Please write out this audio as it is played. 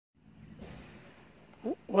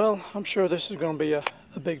Well, I'm sure this is going to be a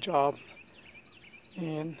big job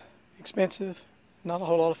and expensive, not a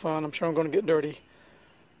whole lot of fun. I'm sure I'm going to get dirty,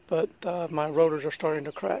 but my rotors are starting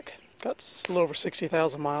to crack. Got a little over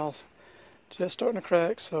 60,000 miles, just starting to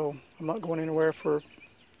crack, so I'm not going anywhere for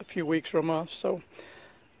a few weeks or a month, so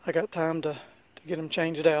I got time to get them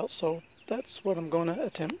changed out, so that's what I'm going to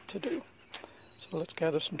attempt to do. So let's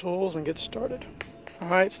gather some tools and get started.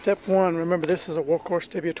 Alright, step one, remember this is a Workhorse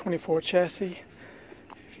W24 chassis.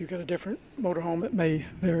 If you've got a different motorhome it may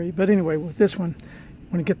vary, but anyway, with this one, you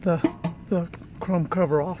want to get the chrome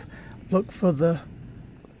cover off. Look for the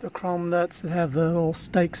chrome nuts that have the little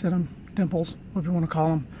stakes in them, dimples, whatever you want to call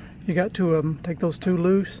them. You got two of them. Take those two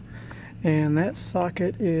loose, and that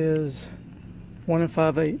socket is 1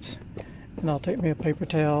 5/8. And I'll take me a paper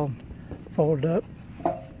towel, fold it up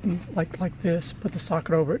like this, put the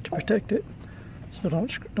socket over it to protect it, so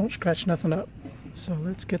don't scratch nothing up. So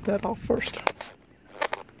let's get that off first.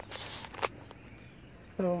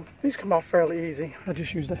 So these come off fairly easy. I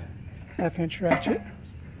just used a 1/2-inch ratchet,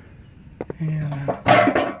 and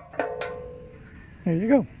there you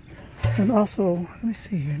go. And also, let me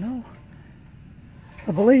see here. No,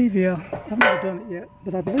 I believe, yeah, I've never done it yet,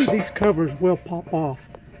 but I believe these covers will pop off.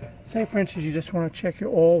 Say, for instance, you just want to check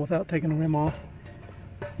your oil without taking the rim off.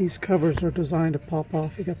 These covers are designed to pop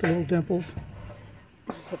off. You got the little dimples.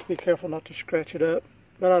 You just have to be careful not to scratch it up.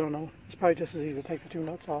 But I don't know. It's probably just as easy to take the two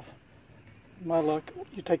nuts off. My luck,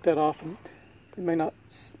 you take that off and it may not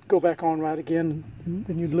go back on right again, and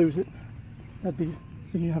then you'd lose it. That'd be,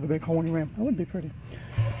 then you have a big hole in your rim. That wouldn't be pretty.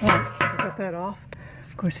 Alright, so got that off.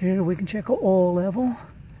 Of course, here we can check our oil level.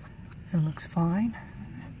 It looks fine.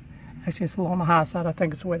 Actually, it's a little on the high side. I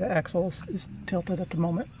think it's the way the axle is tilted at the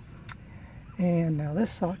moment. And now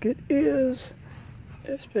this socket is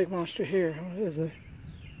this big monster here. It is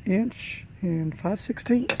 1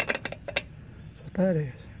 5/16. That's what that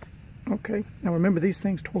is. Okay, now remember these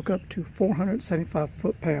things torque up to 475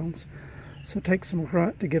 foot-pounds. So take some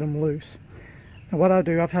grunt to get them loose. Now what I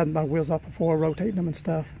do, I've had my wheels off before, rotating them and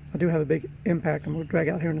stuff. I do have a big impact I'm going to drag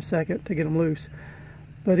out here in a second to get them loose.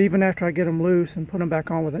 But even after I get them loose and put them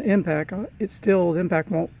back on with an impact, it's still, the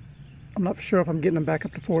impact won't, I'm not sure if I'm getting them back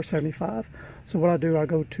up to 475. So what I do, I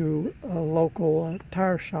go to a local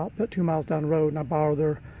tire shop about 2 miles down the road, and I borrow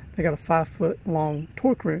they got a 5-foot long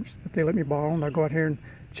torque wrench that they let me borrow, and I go out here and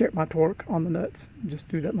check my torque on the nuts and just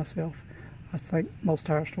do that myself. I think most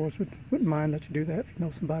tire stores wouldn't mind that you do that if you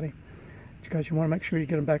know somebody, because you want to make sure you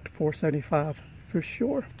get them back to 475 for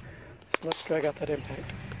sure. So let's drag out that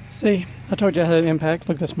impact. See, I told you I had an impact.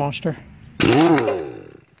 Look at this monster.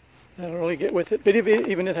 That'll really get with it, but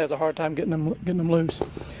even it has a hard time getting them loose.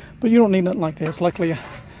 But you don't need nothing like this. Luckily, a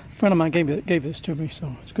friend of mine gave this to me,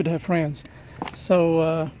 so it's good to have friends.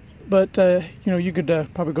 So, you know, you could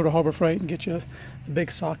probably go to Harbor Freight and get you a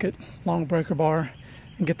big socket, long breaker bar,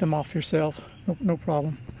 and get them off yourself. No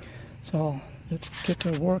problem. So let's get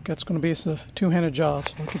to work. That's going to be a two-handed job.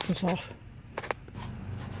 So I'll get this off.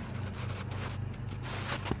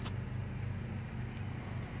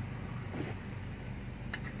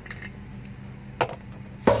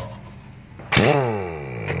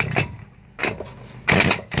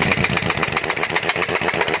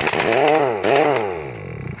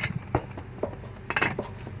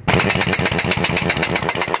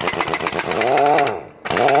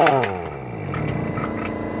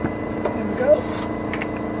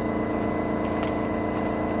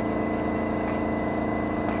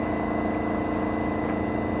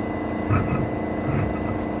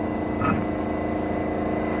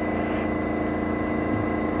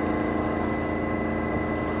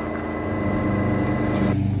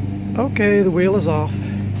 Okay, the wheel is off,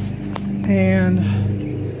 and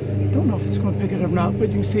don't know if it's going to pick it up or not, but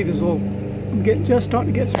you can see there's I'm just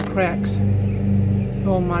starting to get some cracks,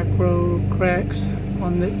 little micro cracks.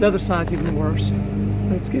 On the other side's even worse,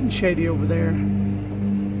 but it's getting shady over there.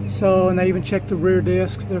 So, and I even checked the rear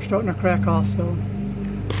discs, they're starting to crack also.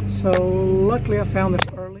 So luckily I found this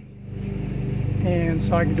early, and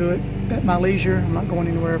so I can do it at my leisure. I'm not going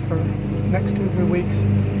anywhere for the next 2 or 3 weeks,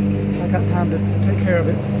 so I got time to take care of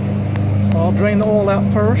it. So I'll drain the oil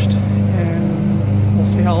out first, and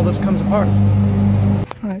we'll see how all this comes apart.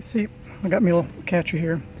 Alright, see, I got me a little catcher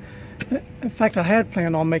here. In fact, I had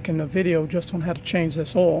planned on making a video just on how to change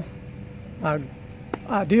this oil. My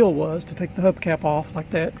ideal was to take the hubcap off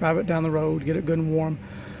like that, drive it down the road, get it good and warm,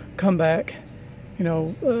 come back, you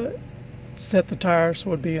know, set the tire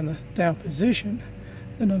so it'd be in the down position,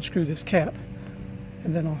 then unscrew this cap,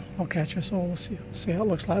 and then I'll catch this oil. We'll see how it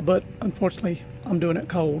looks like. But unfortunately, I'm doing it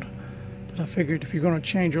cold. But I figured if you're going to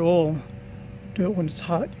change your oil, do it when it's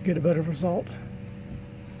hot, you get a better result.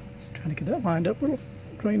 Just trying to get that lined up where it'll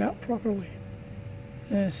drain out properly.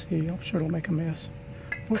 Let's see, I'm sure it'll make a mess.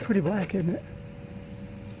 Well, it's pretty black, isn't it?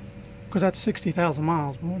 Because that's 60,000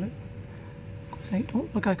 miles, won't it? Of course, it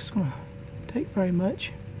don't look like it's going to take very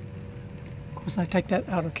much. Of course, I take that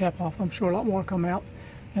outer cap off, I'm sure a lot more will come out.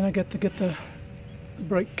 And I get to get the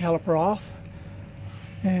brake caliper off.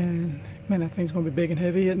 And man, that thing's going to be big and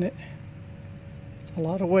heavy, isn't it? It's a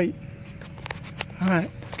lot of weight.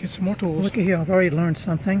 Alright, let's get some more tools. Look at here, I've already learned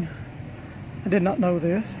something. I did not know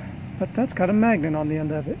this, but that's got a magnet on the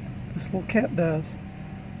end of it. This little cap does.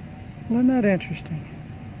 Well, isn't that interesting?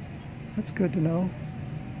 That's good to know.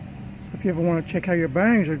 So if you ever want to check how your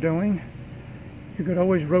bearings are doing, you could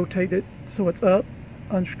always rotate it so it's up,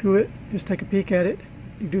 unscrew it, just take a peek at it.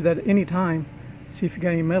 You do that at any time, see if you got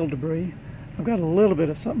any metal debris. I've got a little bit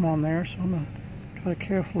of something on there, so I'm going to try to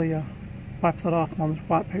carefully wipe that off on this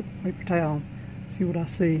white paper towel, see what I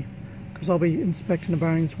see, because I'll be inspecting the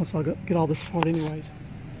bearings once I get all this apart anyways.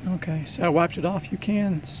 Okay, so I wiped it off. You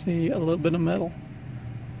can see a little bit of metal.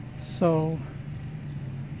 So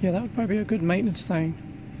yeah, that would probably be a good maintenance thing.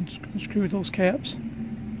 Unscrew those caps,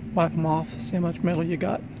 wipe them off, see how much metal you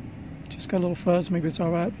got. Just got a little fuzz, maybe it's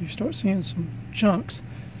alright. If you start seeing some chunks,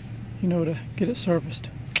 you know to get it serviced.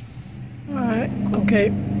 Alright, okay,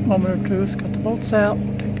 moment of truth. Got the bolts out,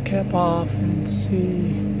 take the cap off and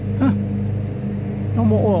see. Huh, no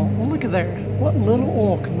more oil. Well, look at there. What little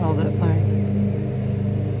oil come out of that thing.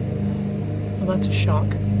 Well, that's a shock.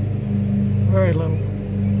 Very little.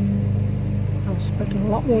 I was expecting a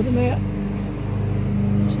lot more than that.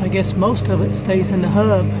 So I guess most of it stays in the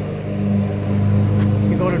hub.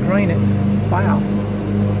 You're going to drain it. Wow.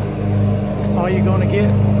 That's all you're going to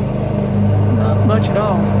get. Not much at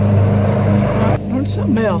all. Learned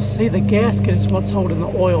something else. See, the gasket is what's holding the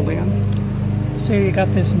oil in. See, you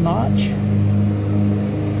got this notch.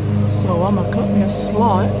 So I'm going to cut me a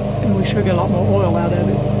slot and we should get a lot more oil out of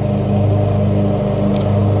it.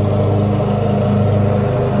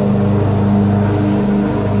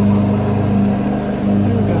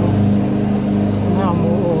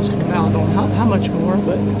 How much more,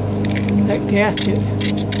 but that gasket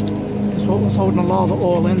is what was holding a lot of the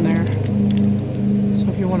oil in there. So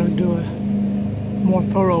if you want to do a more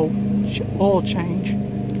thorough oil change,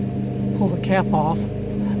 pull the cap off.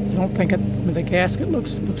 I don't think the gasket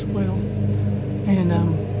looks well, and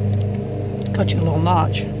cut you a little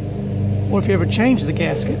notch. Or if you ever change the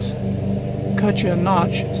gaskets, cut you a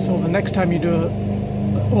notch so the next time you do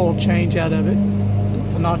an oil change out of it,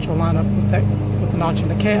 the notch will line up with the notch in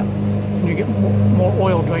the cap. You get more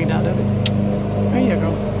oil drained out of it. There you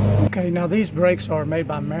go. Okay, now these brakes are made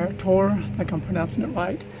by Rotors. I think I'm pronouncing it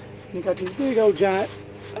right. You got these big old giant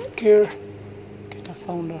back here. Get the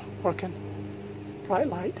phone to working. Bright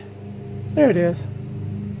light. There it is.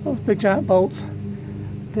 Those big giant bolts.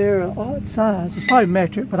 They're odd size. It's probably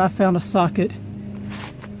metric, but I found a socket.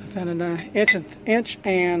 I found an inch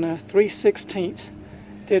and 3/16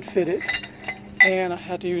 did fit it. And I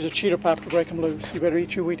had to use a cheater pipe to break them loose. You better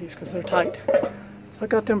eat your Wheaties because they're tight. So I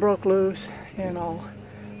got them broke loose and I'll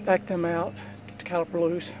back them out, get the caliper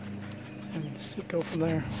loose, and go from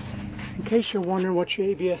there. In case you're wondering what your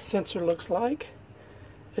ABS sensor looks like,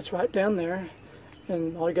 it's right down there.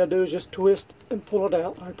 And all you gotta do is just twist and pull it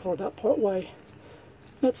out. I pull it out part way.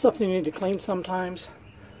 That's something you need to clean sometimes.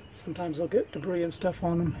 Sometimes they'll get debris and stuff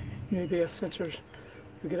on them. Your ABS sensors,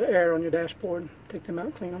 you get an error on your dashboard. Take them out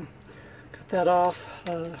and clean them. Cut that off.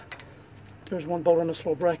 There's one bolt on this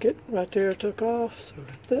little bracket right there. Took off, so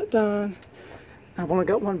got that done. I've only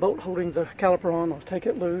got one bolt holding the caliper on. I'll take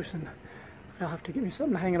it loose and I'll have to get me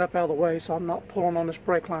something to hang it up out of the way so I'm not pulling on this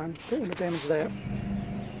brake line. Don't want to damage that.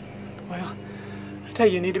 Well, I tell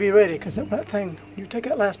you, you need to be ready because that thing, when you take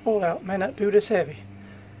that last bolt out, man, that dude is heavy.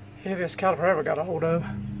 Heaviest caliper I ever got a hold of.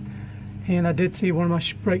 And I did see one of my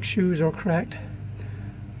brake shoes are cracked.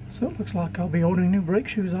 So it looks like I'll be ordering new brake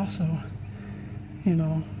shoes also. You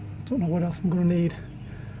know, don't know what else I'm going to need.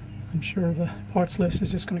 I'm sure the parts list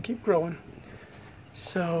is just going to keep growing.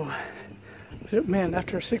 So, man,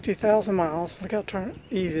 after 60,000 miles, look how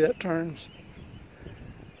easy that turns.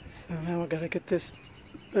 So now I've got to get this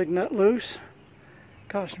big nut loose.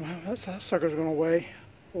 Gosh, that sucker's going to weigh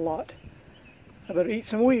a lot. I better eat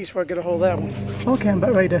some Wheaties before I get a hold of that one. Okay, I'm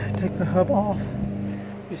about ready to take the hub off.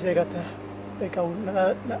 You see I got the big old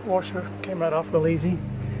nut. That washer came right off real easy.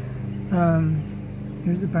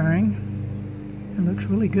 Here's the bearing. It looks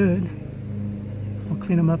really good. I'll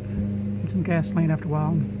clean them up in some gasoline after a while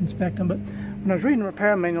and inspect them. But when I was reading the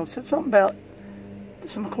repair manual, it said something about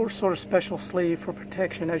some sort of special sleeve for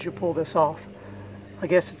protection as you pull this off. I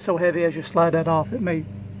guess it's so heavy as you slide that off, it may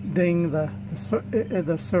ding the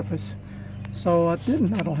surface So I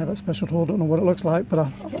don't have that special tool, don't know what it looks like, but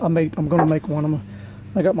I'm going to make one.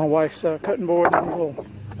 I got my wife's cutting board and little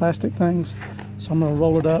plastic things, so I'm going to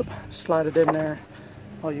roll it up, slide it in there.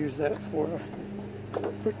 I'll use that for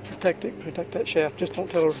protect that shaft. Just don't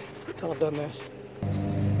tell her until I've done this.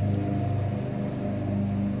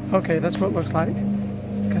 Okay, that's what it looks like.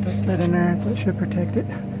 Got that slid in there, so it should protect it.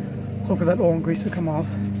 Hopefully that oil and grease will come off.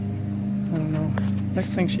 I don't know.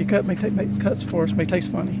 Next thing she make cuts for us may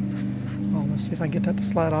taste funny. Let's see if I can get that to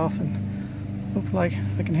slide off, and hopefully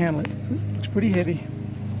I can handle it. It looks pretty heavy.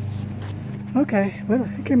 Okay, well,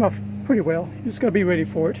 it came off pretty well. You just gotta be ready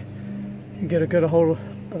for it. You get a good hold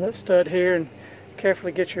of that stud here and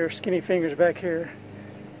carefully get your skinny fingers back here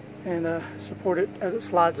and support it as it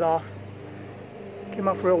slides off. Came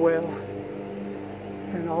off real well.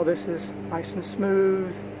 And all this is nice and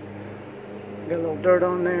smooth. Got a little dirt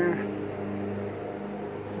on there.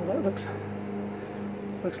 Well, that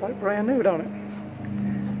looks like brand new, don't it?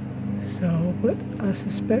 So, but I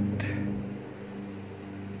suspect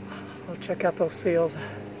I'll check out those seals.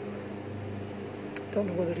 Don't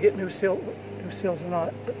know whether to get new seals or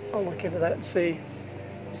not, but I'll look into that and see.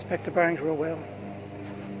 Inspect the bearings real well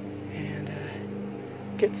and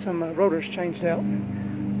get some rotors changed out.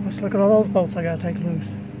 Let's look at all those bolts I gotta take loose.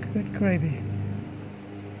 Good gravy.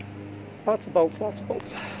 Lots of bolts, lots of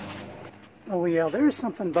bolts. Oh yeah, there's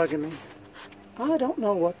something bugging me. I don't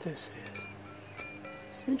know what this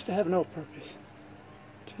is. Seems to have no purpose.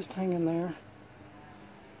 Just hanging there.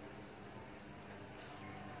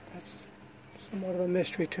 That's somewhat of a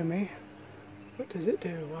mystery to me. What does it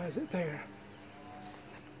do? Why is it there?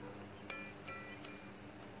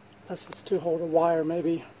 Unless it's to hold a wire,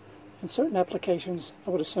 maybe. In certain applications,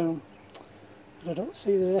 I would assume. But I don't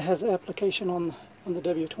see that it has an application on the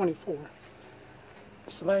W24.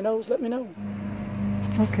 If somebody knows, let me know.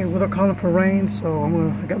 Okay, well, they're calling for rain, so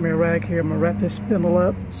I got me a rag here. I'm going to wrap this spindle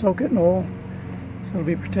up, soak it in oil, so it'll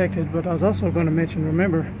be protected. But I was also going to mention,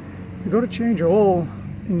 remember, if you go to change your oil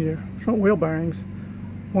in your front wheel bearings,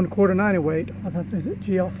 1/4 90 weight, I thought, is it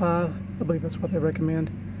GL5? I believe that's what they recommend.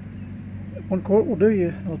 1 quart will do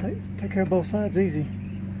you. It'll take care of both sides easy.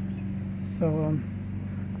 So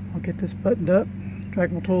I'll get this buttoned up,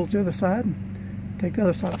 drag my tools to the other side, and take the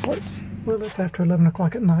other side apart. Well, it's after 11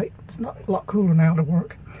 o'clock at night. It's not a lot cooler now to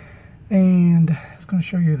work. And I was going to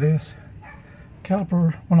show you this.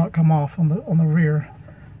 Caliper will not come off on the rear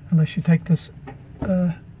unless you take this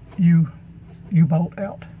U-bolt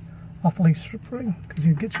out off the leaf spring, because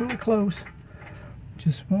you get really close.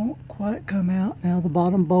 Just won't quite come out. Now the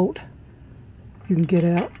bottom bolt you can get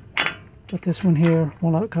out, but this one here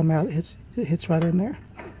will not come out. It hits right in there.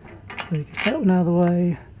 So you get that one out of the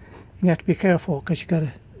way. You have to be careful because you got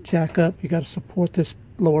to jack up. You got to support this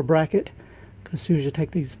lower bracket, because as soon as you take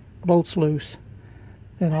these bolts loose,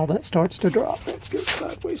 then all that starts to drop. Let's get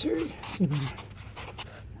sideways here. Yeah,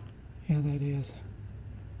 that is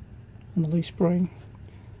on the leaf spring.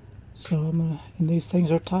 So I'm gonna, and these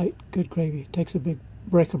things are tight. Good gravy. It takes a big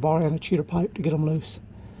breaker bar and a cheater pipe to get them loose.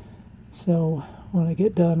 So when I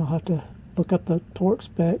get done, I'll have to look up the torque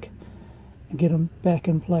spec and get them back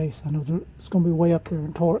in place. I know it's going to be way up there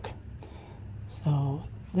in torque. So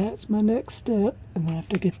that's my next step, and I have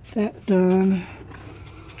to get that done.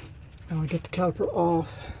 Now I get the caliper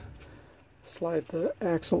off, slide the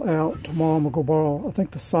axle out. Tomorrow I'm going to go borrow, I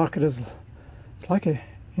think the socket is, it's like an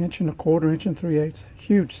 1.25 inches, 3/8.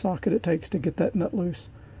 Huge socket it takes to get that nut loose,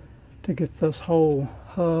 to get this whole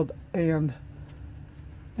hub and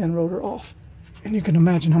rotor off. And you can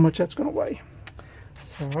imagine how much that's going to weigh.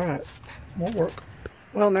 So alright, won't work.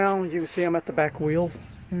 Well, now you can see I'm at the back wheels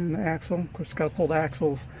and the axle. Of course, got to pull the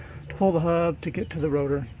axles to pull the hub to get to the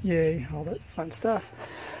rotor. Yay, all that fun stuff.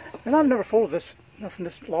 And I've never folded this, nothing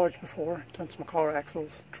this large before. Done some car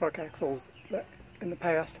axles, truck axles in the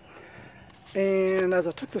past. And as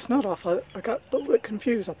I took this nut off, I got a little bit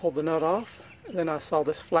confused. I pulled the nut off, and then I saw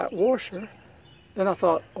this flat washer. Then I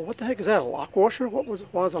thought, oh, what the heck is that, a lock washer? Why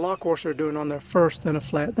was a lock washer doing on there first, then a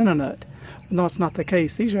flat, then a nut? But no, it's not the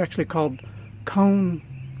case. These are actually called cone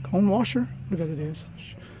washer. Look at it is.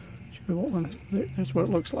 That's what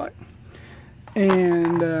it looks like.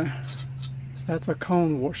 And so that's a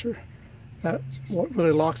cone washer. That's what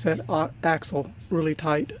really locks that axle really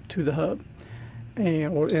tight to the hub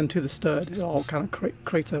or into the stud. It all kind of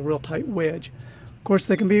creates a real tight wedge. Of course,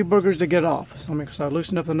 they can be boogers to get off. So I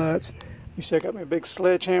loosened up the nuts. You see I got my big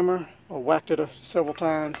sledgehammer. I whacked it several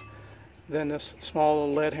times. Then this small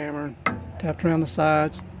little lead hammer, tapped around the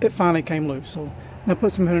sides. It finally came loose. So I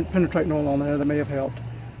put some penetrating oil on there that may have helped.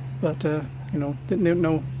 But you know, didn't need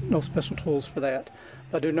no special tools for that.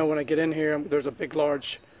 But I do know when I get in here, there's a big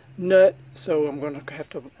large nut, so I'm going to have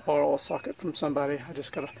to borrow a socket from somebody.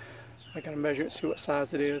 I gotta measure it, see what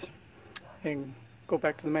size it is, and go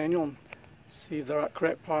back to the manual and see the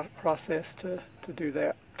correct process to do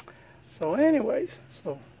that. So anyways,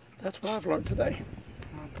 so that's what I've learned today.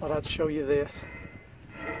 I thought I'd show you this.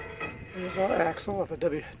 Here's our axle of a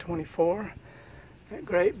W24. That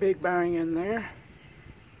great big bearing in there.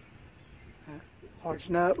 Large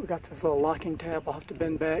nut. We got this little locking tab. I'll have to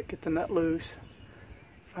bend back, get the nut loose.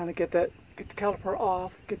 Finally get the caliper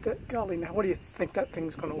off. Get that. Golly, now what do you think that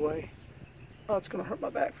thing's going to weigh? Oh, it's going to hurt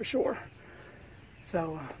my back for sure.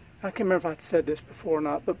 So I can't remember if I'd said this before or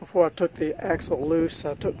not, but before I took the axle loose,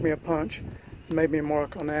 I took me a punch, made me a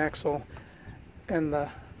mark on the axle and the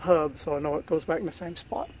hub, so I know it goes back in the same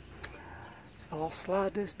spot. So I'll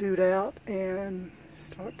slide this dude out and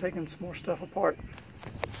start taking some more stuff apart.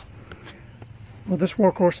 Well, this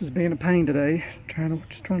workhorse is being a pain today,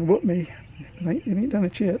 just trying to whoop me. It ain't done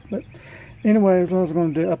it yet. But anyway, what I was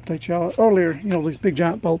going to do, update y'all earlier. You know, these big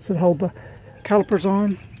giant bolts that hold the calipers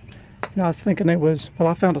on. You know, I was thinking it was, well,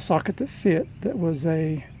 I found a socket that fit that was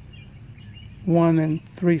a 1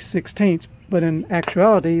 3/16, but in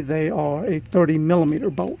actuality they are a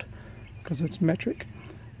 30mm bolt because it's metric.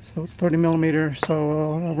 So it's 30mm.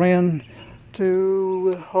 So I ran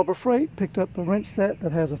to Harbor Freight, picked up a wrench set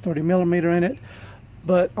that has a 30mm in it,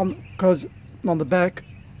 but because on the back,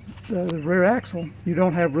 the rear axle, you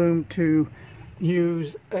don't have room to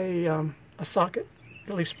use a socket.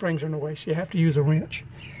 At least springs are in the way, so you have to use a wrench.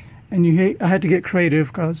 And I had to get creative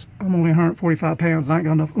because I'm only 145 pounds and I ain't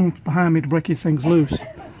got enough oomph behind me to break these things loose.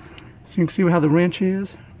 So you can see how the wrench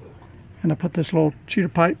is. And I put this little cheater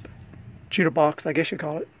box, I guess you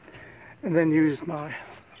call it, and then used my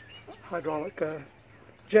hydraulic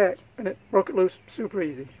jack, and it broke it loose super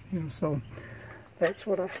easy. You know, so that's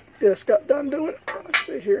what I just got done doing. Let's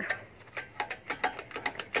see here.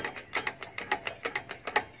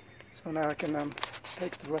 So now I can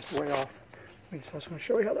take the rest of the way off. So I was going to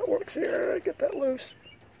show you how that works here. Get that loose.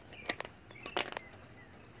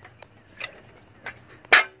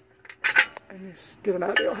 And just get an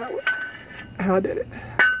idea how I did it.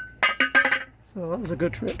 So that was a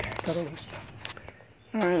good trick. Got it loose.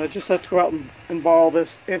 Alright, I just have to go out and borrow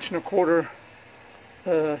this 1¼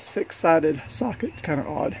 inch 6-sided socket. It's kind of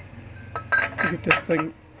odd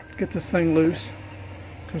to get this thing loose.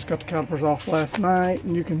 Just got the calipers off last night,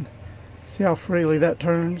 and you can see how freely that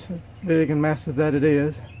turns. Big and massive that it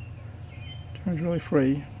is. Turns really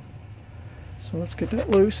free. So let's get that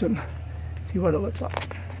loose and see what it looks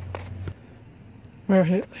like. Well,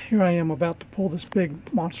 here I am about to pull this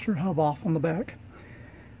big monster hub off on the back.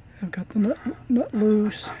 I've got the nut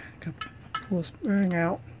loose. Got to pull this bearing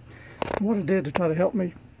out. And what I did to try to help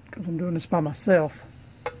me, because I'm doing this by myself,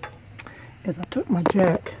 is I took my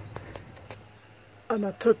jack and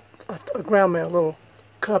I ground me a little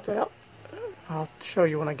cup out. I'll show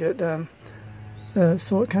you when I get it done.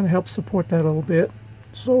 So it kind of helps support that a little bit.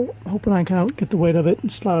 So hoping I can kind of get the weight of it and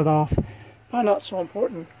slide it off. Probably not so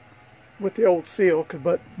important with the old seal,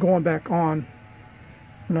 but going back on,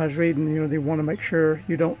 when I was reading, you know, they want to make sure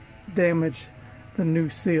you don't damage the new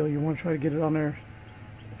seal. You want to try to get it on there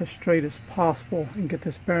as straight as possible and get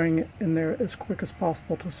this bearing in there as quick as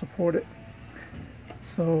possible to support it.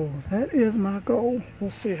 So that is my goal.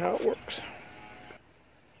 We'll see how it works.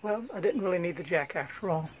 Well, I didn't really need the jack after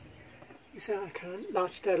all. You see how I kind of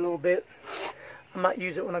notched that a little bit. I might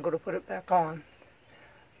use it when I go to put it back on.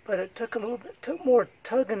 But it took took more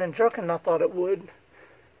tugging and jerking than I thought it would.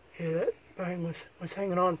 Yeah, that bearing was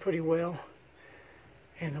hanging on pretty well.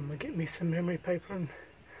 And I'm going to get me some memory paper and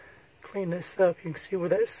clean this up. You can see where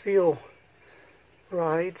that seal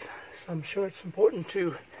rides. So I'm sure it's important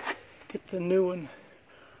to get the new one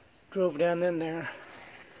drove down in there.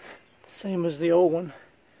 Same as the old one.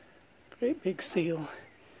 Great big seal.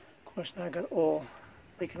 Of course, now I got oil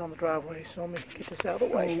leaking on the driveway, so let me get this out of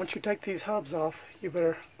the way. Once you take these hubs off, you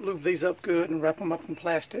better lube these up good and wrap them up in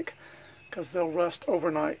plastic, because they'll rust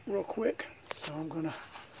overnight real quick. So I'm going to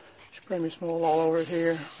spray me some oil all over it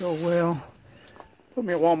here real well. Put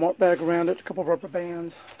me a Walmart bag around it, a couple of rubber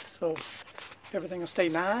bands, so everything will stay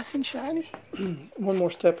nice and shiny. One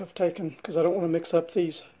more step I've taken, because I don't want to mix up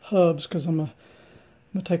these hubs, because I'm going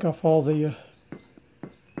to take off all the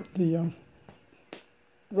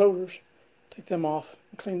rotors, take them off,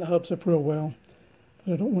 and clean the hubs up real well.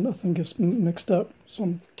 But I don't want nothing gets mixed up, so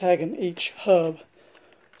I'm tagging each hub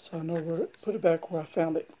so I know where to put it back where I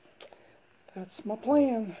found it. That's my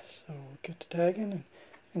plan. So get to tagging,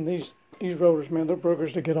 and these rotors, man, they're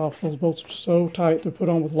burgers to get off. Those bolts are so tight. They're put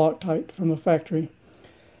on with Loctite from the factory.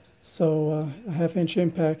 So a 1/2 inch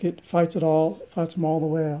impact, it fights them all the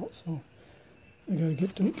way out. So I gotta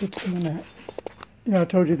get to doing that. Yeah, I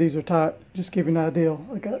told you these are tight. Just give you an idea.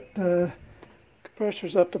 I got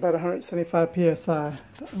compressors up to about 175 psi.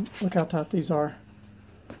 Look how tight these are.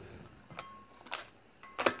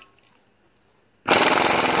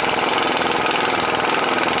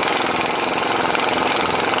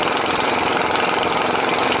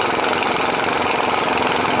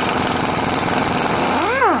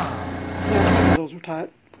 Those are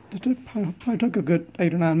tight. It probably took a good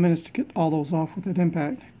 8 or 9 minutes to get all those off with that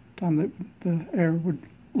impact. Time that the air would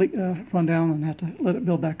run down and have to let it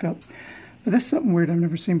build back up. But this is something weird I've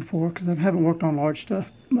never seen before because I haven't worked on large stuff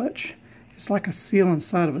much. It's like a seal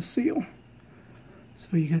inside of a seal.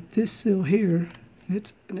 So you got this seal here,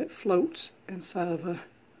 and it floats inside of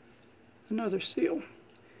another seal.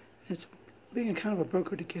 It's being kind of a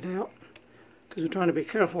broker to get out because we're trying to be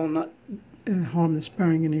careful and not harm this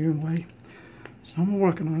bearing in your own way. So I'm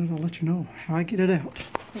working on it. I'll let you know how I get it out.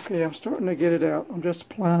 Okay, I'm starting to get it out. I'm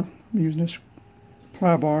using this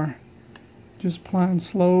pry bar, just applying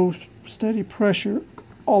slow, steady pressure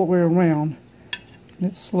all the way around, and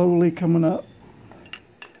it's slowly coming up.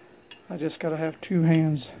 I just got to have 2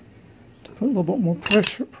 hands to put a little bit more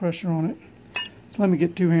pressure on it. So let me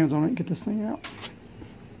get 2 hands on it and get this thing out.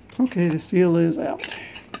 Okay, the seal is out.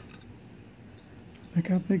 Look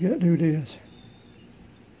how big that dude is.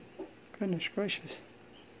 Goodness gracious.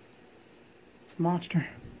 It's a monster.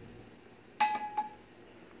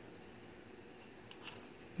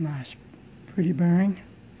 Nice, pretty bearing.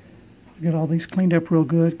 I'll get all these cleaned up real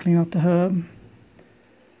good, clean out the hub.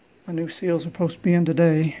 My new seals are supposed to be in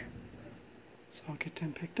today. So I'll get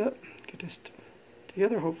them picked up, get this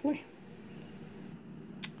together hopefully.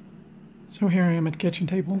 So here I am at the kitchen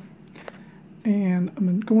table. And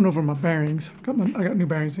I'm going over my bearings. I got new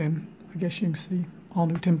bearings in. I guess you can see all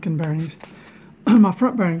new Timken bearings. My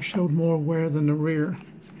front bearings showed more wear than the rear.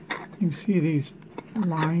 You can see these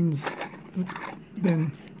lines that's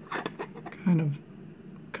been kind of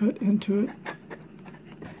cut into it.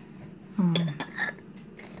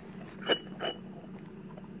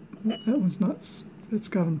 That one's not. It's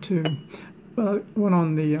got them too. But I went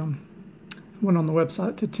on the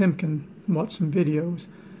website to Timken and watched some videos,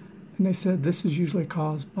 and they said this is usually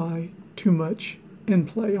caused by too much in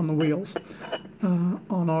play on the wheels.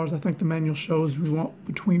 On ours, I think the manual shows we want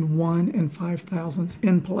between 1 and 5 thousandths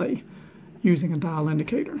in play using a dial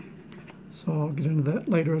indicator. So I'll get into that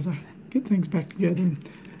later as I get things back together. And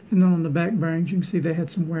then on the back bearings, you can see they had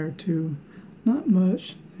some wear too. Not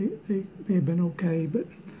much. They have been okay, but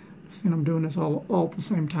seeing I'm doing this all at the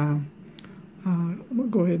same time, I'm going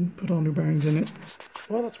to go ahead and put all new bearings in it.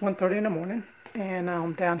 Well, it's 1:30 in the morning, and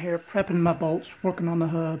I'm down here prepping my bolts, working on the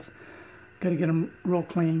hubs. Got to get them real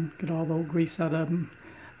clean, get all the old grease out of them.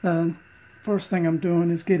 First thing I'm doing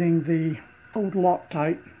is getting the old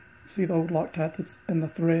Loctite. See the old Loctite that's in the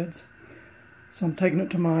threads? So I'm taking it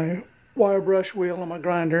to my wire brush wheel on my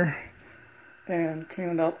grinder and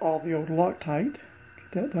cleaning out all the old Loctite.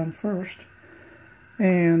 Get that done first.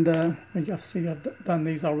 And you see I've done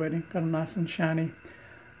these already. Got them nice and shiny.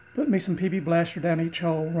 Put me some PB Blaster down each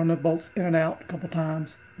hole, run the bolts in and out a couple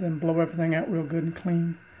times, then blow everything out real good and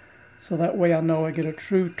clean. So that way I know I get a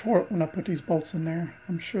true torque when I put these bolts in there.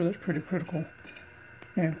 I'm sure that's pretty critical.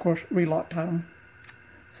 And of course, re-Loctite them.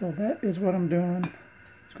 So that is what I'm doing.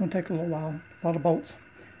 It's going to take a little while, a lot of bolts.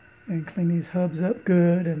 And clean these hubs up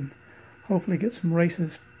good and hopefully get some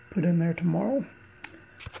races put in there tomorrow.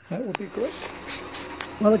 That would be great.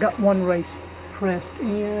 Well, I got one race pressed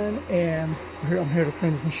in, and I'm here at a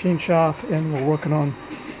friend's machine shop, and we're working on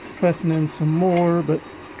pressing in some more, but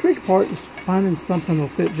the tricky part is finding something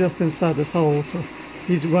that'll fit just inside this hole. So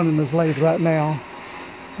he's running his lathe right now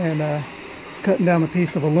and cutting down a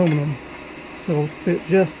piece of aluminum so it'll fit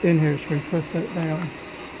just in here, so we press that down.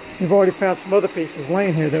 We've already found some other pieces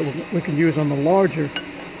laying here that we can use on the larger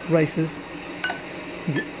races.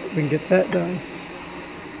 We can get that done.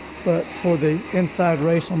 But for the inside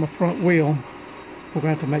race on the front wheel, we're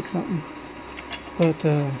going to have to make something. But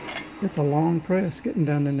it's a long press getting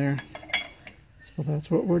down in there. So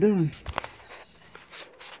that's what we're doing.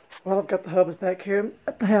 Well, I've got the hubs back here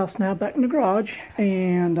at the house now, back in the garage.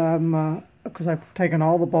 And because I've taken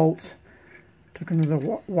all the bolts, took them to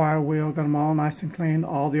the wire wheel, got them all nice and clean.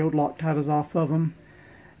 All the old Loctite is off of them.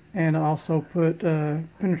 And I also put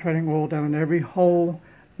penetrating oil down in every hole.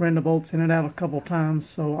 Ran the bolts in and out a couple times,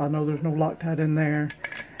 so I know there's no Loctite in there.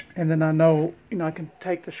 And then I know, I can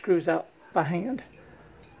take the screws out by hand.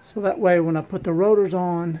 So that way when I put the rotors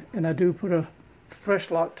on and I do put a fresh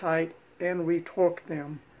Loctite and re-torque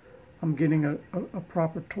them, I'm getting a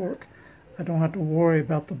proper torque. I don't have to worry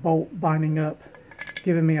about the bolt binding up,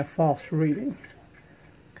 giving me a false reading.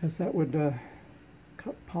 Because that would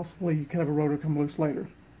possibly you could have a rotor come loose later.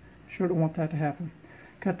 Sure don't want that to happen.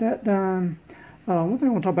 Got that done. One thing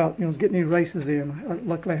I want to talk about, is getting these races in.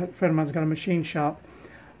 Luckily, a friend of mine's got a machine shop.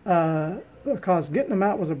 Because getting them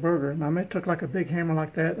out was a burger. I mean, it took like a big hammer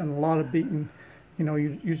like that and a lot of beating.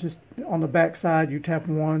 You just, on the back side, you tap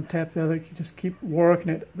one, tap the other, you just keep working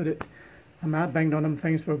it. But I banged on them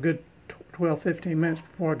things for a good 12, 15 minutes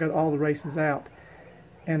before I got all the races out.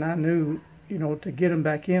 And I knew, to get them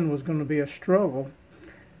back in was going to be a struggle.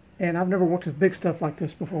 And I've never worked with big stuff like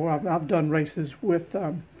this before. I've done races with,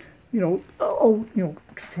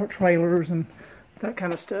 trailers and that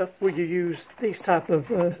kind of stuff where you use these type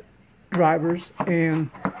of drivers, and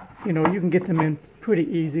you can get them in pretty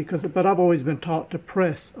easy. But I've always been taught to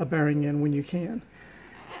press a bearing in when you can,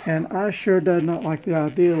 and I sure did not like the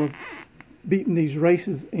idea of beating these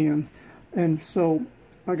races in. And so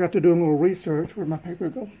I got to do a little research. Where'd my paper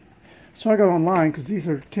go? So I got online, because these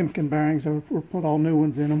are Timken bearings. I put all new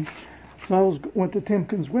ones in them. So I went to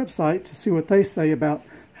Timken's website to see what they say about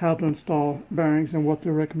how to install bearings and what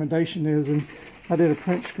their recommendation is. And I did a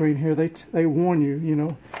print screen here. They warn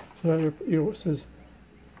you, so it says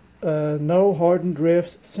no hardened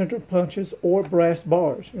drifts, center punches, or brass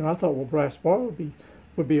bars. I thought, well, brass bar would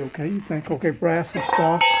be okay. You think, okay, brass is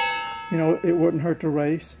soft, it wouldn't hurt to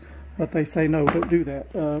race. But they say no, don't do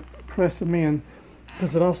that. Press them in,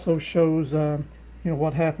 because it also shows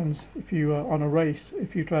what happens if you on a race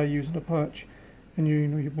if you try using a punch, and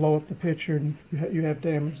you blow up the picture and you have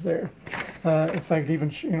damage there. In fact,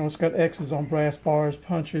 even it's got X's on brass bars,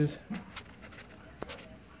 punches,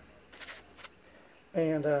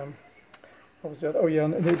 and what was the other? Oh yeah,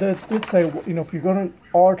 and it did say if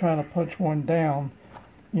you're trying to punch one down,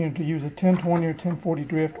 to use a 1020 or 1040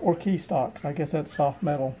 drift or key stocks. I guess that's soft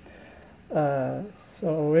metal.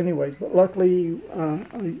 So anyways, but luckily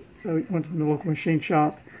I went to the local machine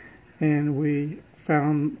shop and we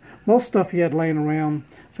found most stuff he had laying around.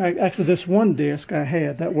 In fact, actually this one disc I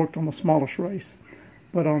had, that worked on the smallest race.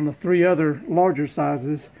 But on the 3 other larger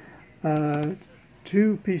sizes, 2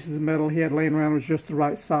 pieces of metal he had laying around was just the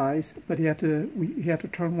right size. But he had to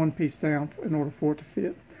turn one piece down in order for it to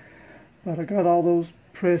fit. But I got all those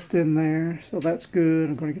pressed in there, so that's good.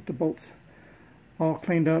 I'm going to get the bolts all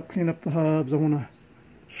cleaned up, clean up the hubs. I want to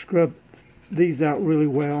scrub these out really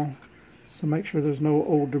well, so make sure there's no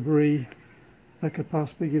old debris that could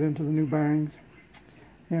possibly get into the new bearings.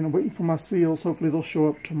 And I'm waiting for my seals. Hopefully they'll show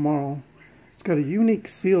up tomorrow. It's got a unique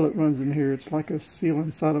seal that runs in here. It's like a seal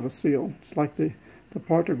inside of a seal. It's like the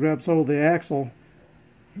part that grabs hold of the axle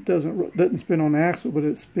doesn't spin on the axle, but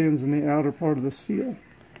it spins in the outer part of the seal.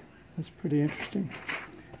 That's pretty interesting.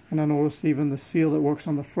 And I noticed even the seal that works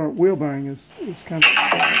on the front wheel bearing is kind of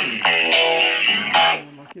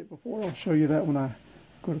like it before. I'll show you that when I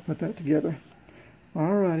go to put that together.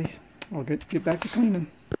 Alrighty, I'll get back to cleaning.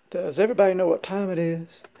 Does everybody know what time it is?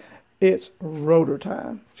 It's rotor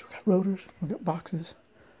time. So we got rotors, we got boxes.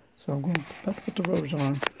 So I'm going to put the rotors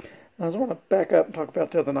on. I just want to back up and talk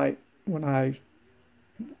about the other night when I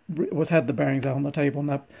had the bearings out on the table,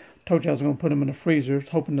 and I told you I was going to put them in the freezer,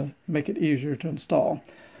 hoping to make it easier to install.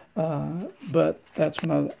 But that's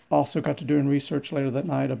when I also got to doing research later that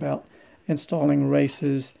night about installing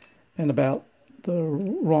races, and about the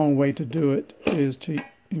wrong way to do it is to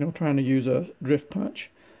trying to use a drift punch.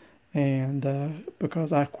 And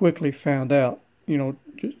because I quickly found out, it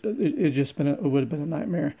would have been a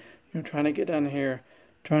nightmare, trying to get down here,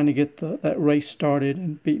 trying to get that race started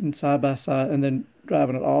and beaten side by side, and then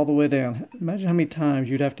driving it all the way down. Imagine how many times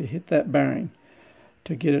you'd have to hit that bearing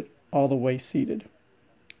to get it all the way seated,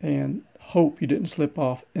 and hope you didn't slip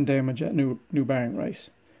off and damage that new bearing race.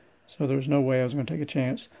 So there's no way I was going to take a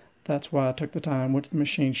chance. That's why I took the time, went to the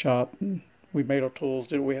machine shop, and we made our tools,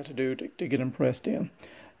 did what we had to do to get them pressed in.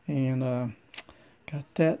 And got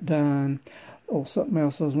that done. Oh, something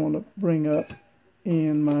else I was wanting to bring up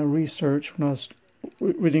in my research when I was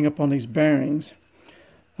reading up on these bearings.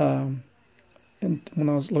 And when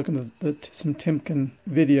I was looking at some Timken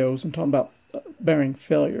videos and talking about bearing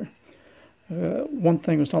failure. One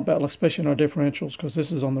thing was talking about, especially in our differentials, because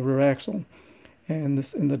this is on the rear axle, and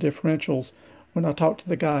in the differentials, when I talked to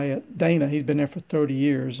the guy at Dana, he's been there for 30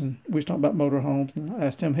 years, and we was talking about motorhomes, and I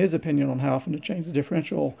asked him his opinion on how often to change the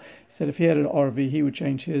differential. He said if he had an RV, he would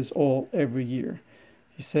change his oil every year.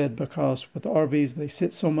 He said because with the RVs, they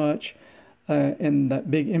sit so much, and that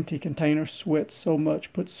big empty container sweats so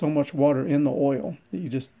much, puts so much water in the oil that you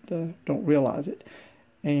just don't realize it.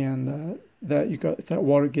 And if that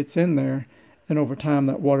water gets in there, and over time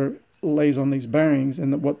that water lays on these bearings,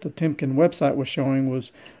 and what the Timken website was showing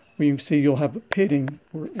was, where you can see you'll have a pitting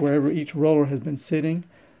wherever each roller has been sitting.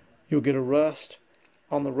 You'll get a rust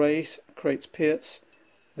on the race, creates pits,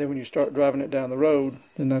 Then when you start driving it down the road,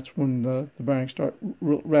 then that's when the bearings start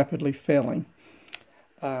rapidly failing.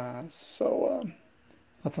 So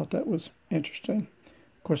I thought that was interesting.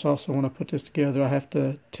 Of course, also when I put this together, I have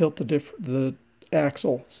to tilt the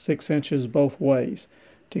axle 6 inches both ways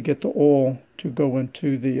to get the oil to go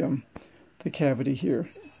into the cavity here,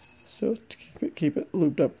 so to keep it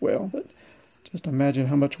looped up well. But just imagine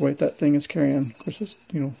how much weight that thing is carrying. Of course, it's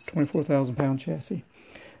 24,000 pound chassis.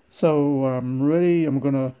 So I'm ready. I'm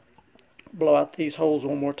gonna blow out these holes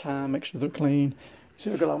one more time, make sure they're clean.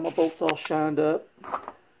 See, I've got all my bolts all shined up,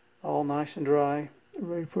 all nice and dry,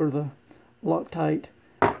 ready for the Loctite.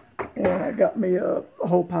 And I got me a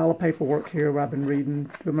whole pile of paperwork here where I've been reading,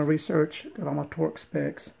 doing my research, got all my torque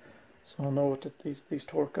specs, so I'll know what these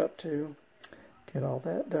torque up to. Get all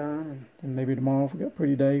that done, and maybe tomorrow, if we got a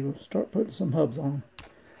pretty day, we'll start putting some hubs on.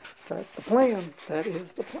 That's the plan. That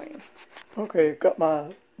is the plan. Okay, got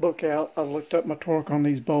my book out. I looked up my torque on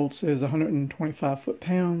these bolts. It is 125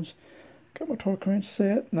 foot-pounds. Got my torque wrench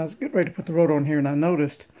set, and I was getting ready to put the rotor on here, and I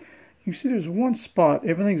noticed, you see there's one spot,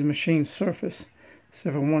 everything's machined surface,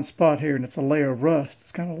 except for one spot here, and it's a layer of rust.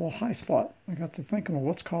 It's kind of a little high spot. I got to thinking, well,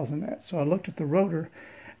 what's causing that? So I looked at the rotor,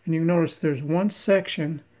 and you notice there's one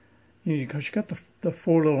section, because you got the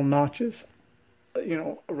 4 little notches,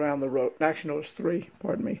 around the rotor. Actually, no, it's 3,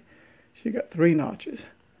 pardon me. So you got 3 notches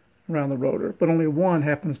around the rotor, but only one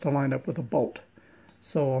happens to line up with a bolt.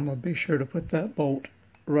 So I'm going to be sure to put that bolt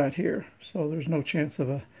right here, so there's no chance of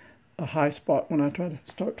a high spot when I try to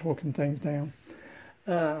start torquing things down.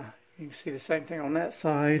 You can see the same thing on that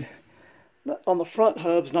side. On the front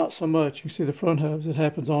hubs, not so much. You can see the front hubs. It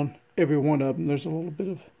happens on every one of them. There's a little bit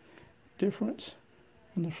of difference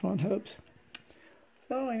in the front hubs.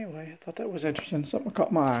 So anyway, I thought that was interesting. Something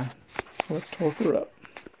caught my eye. So let's torque her up.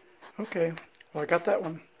 Okay, well, I got that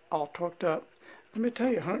one all torqued up. Let me tell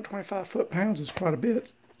you, 125 foot-pounds is quite a bit.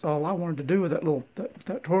 That's all I wanted to do with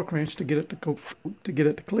that torque wrench to get it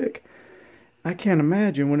to click. I can't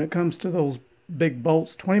imagine when it comes to those big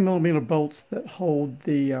bolts, 20mm bolts that hold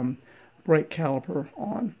the brake caliper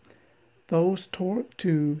on. Those torque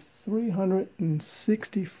to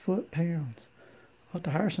 360 foot-pounds. I'll have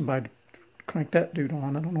to hire somebody to crank that dude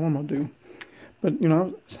on. I don't know what I'm going to do. But,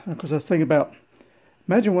 because I was thinking about,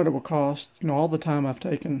 imagine what it would cost, all the time I've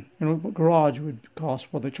taken, what garage would cost,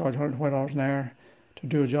 they charge $120 an hour to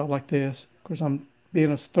do a job like this. Of course, I'm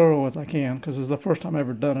being as thorough as I can, because it's the first time I've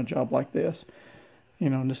ever done a job like this.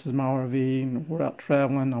 And this is my RV, and we're out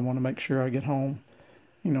traveling. I want to make sure I get home,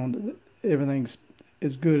 everything's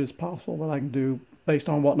as good as possible that I can do based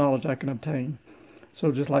on what knowledge I can obtain.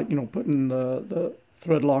 So just like, putting the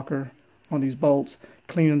thread locker on these bolts,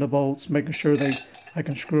 cleaning the bolts, making sure I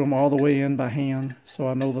can screw them all the way in by hand so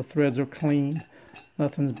I know the threads are clean,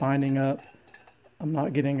 nothing's binding up, I'm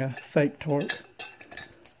not getting a fake torque.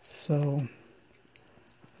 So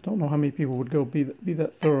I don't know how many people would go be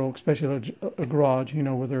that thorough, especially at a garage,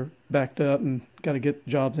 where they're backed up and got to get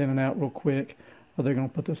jobs in and out real quick. Are they going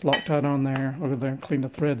to put this Loctite on there, or are they going to clean the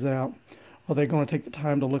threads out? Are they going to take the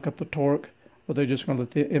time to look up the torque, or are they just going to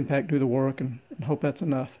let the impact do the work and hope that's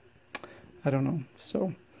enough? I don't know.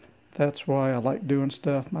 So that's why I like doing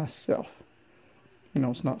stuff myself.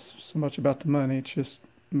 It's not so much about the money, it's just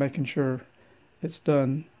making sure it's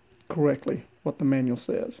done correctly, what the manual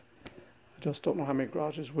says. I just don't know how many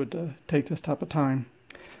garages would take this type of time.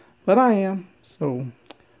 But I am, so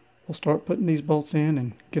we'll start putting these bolts in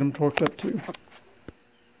and get them torqued up too.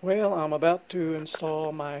 Well, I'm about to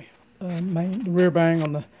install my main rear bearing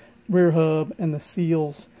on the rear hub and the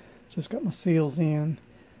seals. Just got my seals in.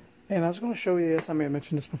 And I was going to show you this. I may have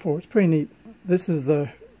mentioned this before. It's pretty neat. This is the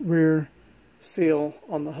rear seal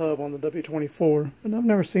on the hub on the W24. And I've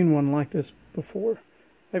never seen one like this before.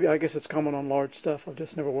 Maybe, I guess it's common on large stuff. I've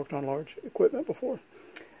just never worked on large equipment before.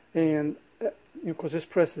 And, of course, this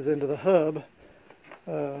presses into the hub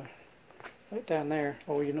right down there.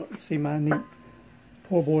 Oh, you see my neat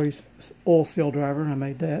poor boy's oil seal driver. I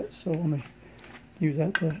made that. So I'm going to use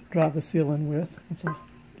that to drive the seal in with once I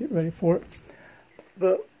get ready for it.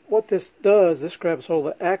 But what this does, this grabs hold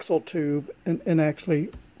of the axle tube and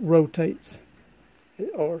actually rotates.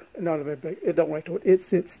 Or, not a bit big, it don't rotate, it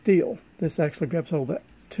sits still. This actually grabs hold of that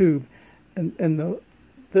tube, and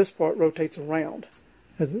this part rotates around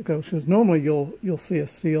as it goes. Because normally you'll see a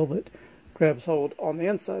seal that grabs hold on the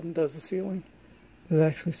inside and does the sealing. It's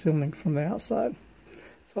actually sealing from the outside.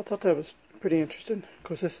 So I thought that was pretty interesting. Of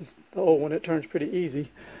course, this is the old one, it turns pretty easy.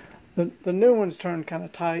 The new ones turn kind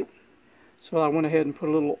of tight. So I went ahead and put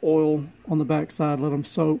a little oil on the back side, let them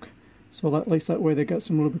soak, so that at least that way they got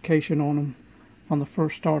some lubrication on them on the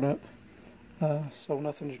first startup, so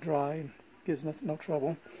nothing's dry and gives no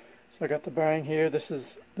trouble. So I got the bearing here. This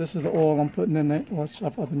is the oil I'm putting in it.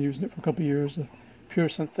 I've been using it for a couple of years. The pure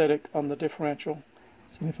synthetic on the differential,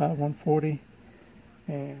 75 140.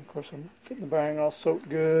 And of course I'm getting the bearing all soaked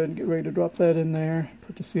good. Get ready to drop that in there.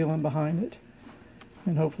 Put the seal in behind it,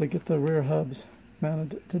 and hopefully get the rear hubs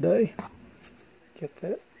mounted today. Get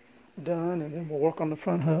that done, and then we'll work on the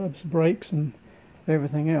front hubs, brakes, and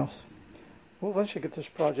everything else. We'll eventually get this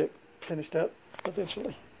project finished up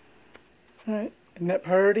eventually. Alright, net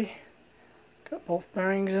parity. Got both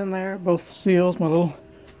bearings in there, both seals. My little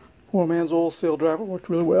poor man's oil seal driver worked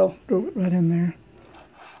really well. Drove it right in there.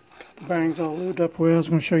 Got the bearings all lubed up well. I was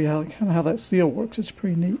going to show you how that seal works. It's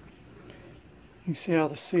pretty neat. You can see how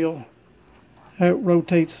the seal, how it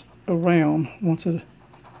rotates around. Once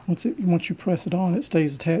you press it on, it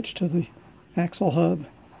stays attached to the axle hub.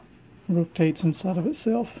 It rotates inside of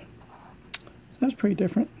itself. So that's pretty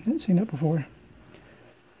different. I hadn't seen that before.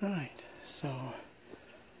 Alright, so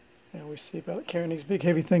now we see about carrying these big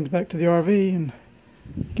heavy things back to the RV and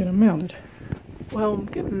get them mounted. Well, I'm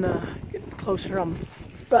getting closer.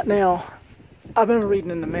 Right now, I've been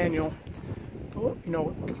reading in the manual, you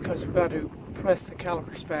know, because we've got to press the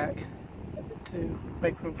calipers back to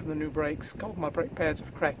make room for the new brakes. A couple of my brake pads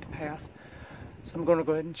have cracked in half, so I'm going to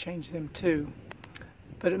go ahead and change them too.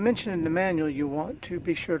 But it mentioned in the manual you want to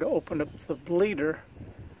be sure to open up the bleeder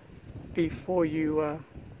before you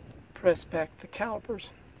press back the calipers.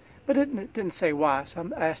 But it didn't say why, so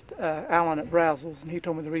I asked Alan at Brazel's, and he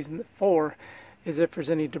told me the reason for is if there's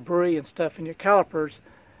any debris and stuff in your calipers,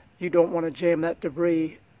 you don't want to jam that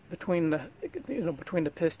debris between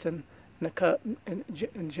the piston and the cup and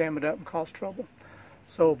jam it up and cause trouble.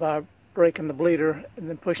 So by breaking the bleeder and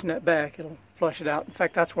then pushing that back, it'll flush it out. In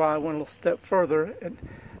fact, that's why I went a little step further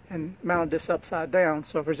and mounted this upside down.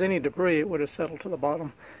 So if there's any debris, it would have settled to the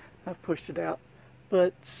bottom. I've pushed it out.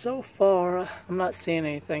 But so far, I'm not seeing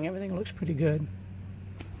anything. Everything looks pretty good.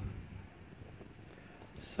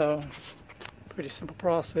 So, pretty simple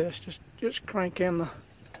process. Just crank in the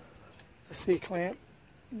C-clamp.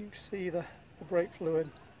 You can see the brake fluid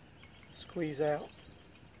squeeze out.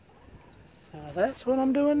 So that's what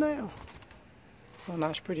I'm doing now. A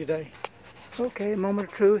nice pretty day. Okay, moment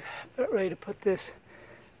of truth. About ready to put this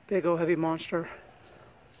big old heavy monster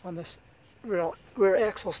on this rear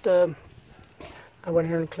axle stub. I went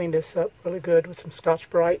here and cleaned this up really good with some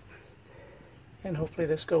Scotch-Brite, and hopefully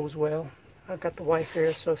this goes well. I've got the wife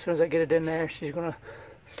here, so as soon as I get it in there, she's going to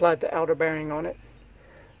slide the outer bearing on it.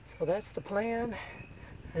 So that's the plan.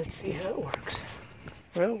 Let's see how it works.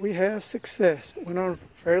 Well, we have success. It went on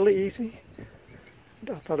fairly easy.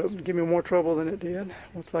 I thought it would give me more trouble than it did.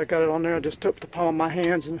 Once I got it on there, I just took the palm of my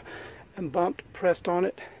hands and bumped, pressed on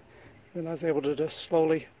it. And I was able to just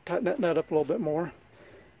slowly tighten that nut up a little bit more.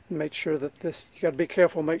 And make sure that this, you got to be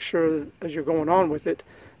careful, make sure that as you're going on with it,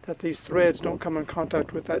 that these threads don't come in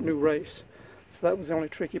contact with that new race. So that was the only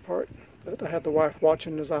tricky part. But I had the wife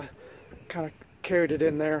watching as I kind of carried it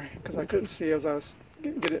in there, because I couldn't see as I was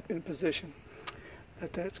get it in position.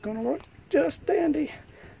 But that's going to work just dandy.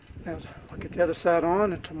 Now I'll get the other side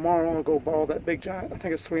on, and tomorrow I'll go borrow that big giant, I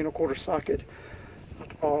think it's 3 1/4 socket. I'll have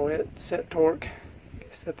to borrow it, set torque,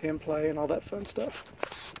 set the in play, and all that fun stuff.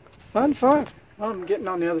 Fun. Well, I'm getting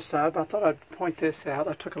on the other side, but I thought I'd point this out.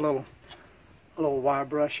 I took a little wire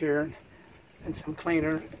brush here and some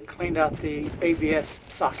cleaner, cleaned out the ABS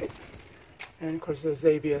socket, and of course there's the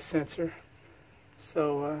ABS sensor.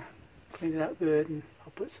 So cleaned it out good, and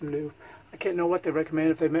I'll put some new. I can't know what they recommend.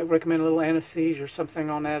 If they recommend a little anesthesia or something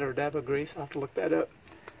on that, or dab of grease, I'll have to look that up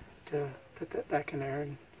to put that back in there,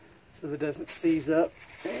 and so that it doesn't seize up.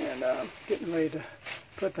 And getting ready to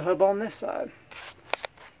put the hub on this side.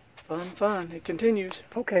 Fun. It continues.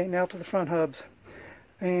 Okay, now to the front hubs.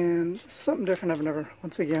 And something different I've never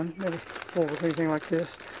pulled with anything like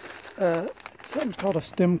this. Something called a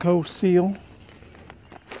Stemco seal.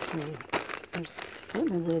 There's a phone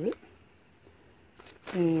number of it.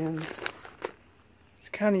 And it's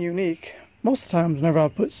kind of unique. Most of the times whenever I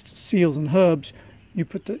put seals in hubs, you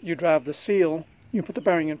drive the seal, you put the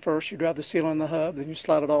bearing in first, you drive the seal on the hub, then you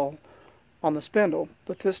slide it all on the spindle.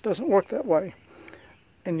 But this doesn't work that way.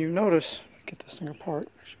 And you notice, get this thing apart,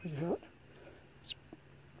 show you how it's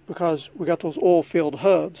because we got those oil-filled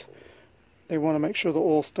hubs. They want to make sure the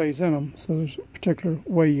oil stays in them, so there's a particular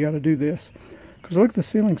way you got to do this. Because look at the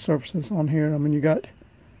sealing surfaces on here. I mean, you got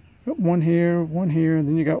one here, and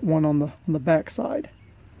then you got one on the back side.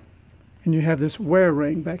 And you have this wear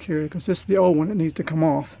ring back here, because this is the old one that needs to come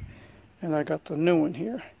off. And I got the new one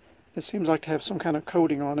here. It seems like to have some kind of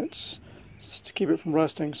coating on it to keep it from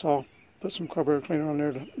rusting, so I'll put some carburetor cleaner on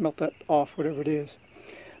there to melt that off, whatever it is.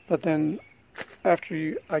 But then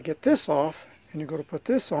after I get this off and you go to put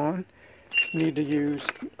this on, you need to use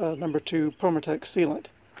number 2 Permatex sealant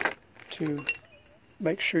to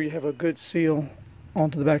make sure you have a good seal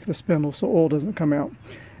onto the back of the spindle so oil doesn't come out.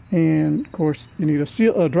 And of course you need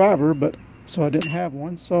a driver, but so I didn't have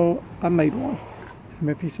one, so I made one. I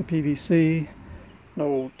made a piece of PVC, an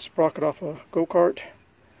old sprocket off a go-kart,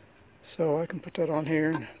 so I can put that on here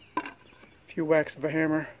and a few whacks of a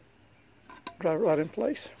hammer, drive it right in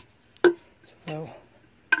place. So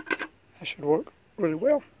that should work really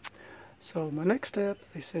well. So my next step,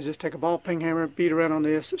 they said just take a ball peen hammer, beat around on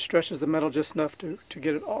this. It stretches the metal just enough to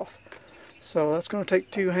get it off. So that's going to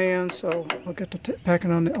take 2 hands, so I'll get to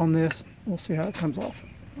packing on this. We'll see how it comes off.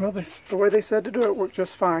 Well, the way they said to do it worked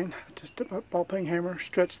just fine. Just took a ball peen hammer,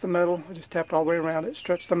 stretched the metal. I just tapped all the way around it,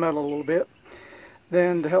 stretched the metal a little bit.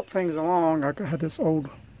 Then to help things along, I had this old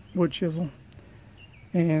wood chisel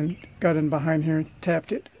and got in behind here and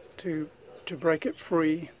tapped it to break it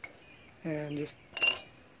free, and just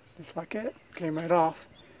like that, came right off.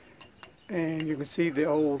 And you can see the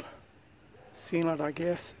old sealant, I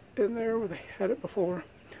guess, in there where they had it before.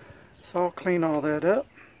 So I'll clean all that up.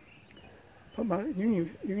 But you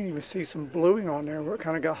can even see some bluing on there where it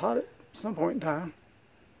kind of got hot at some point in time.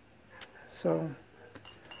 So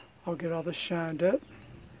I'll get all this shined up.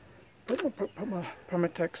 Put my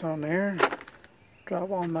Permatex on there.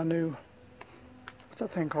 Drive on my new, what's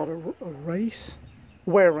that thing called? A race?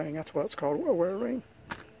 Wear ring, that's what it's called, a wear ring.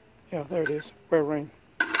 Yeah, there it is, wear ring.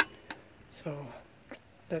 So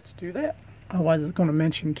let's do that. I was going to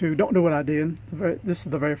mention too, don't do what I did. This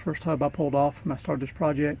is the very first tub I pulled off when I started this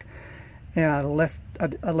project. And I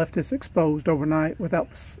left this exposed overnight without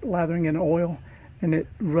lathering in oil, and it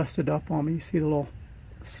rusted up on me. You see the little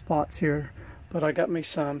spots here. But I got me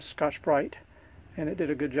some Scotch-Brite, and it did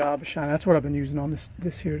a good job of shining. That's what I've been using on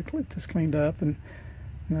this here to get this cleaned up, and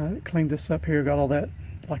cleaned this up here. Got all that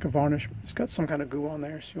like a varnish. It's got some kind of goo on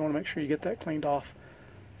there, so you want to make sure you get that cleaned off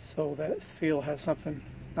so that seal has something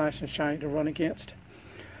nice and shiny to run against.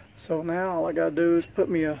 So now all I gotta do is put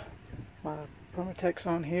me my Permatex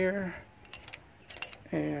on here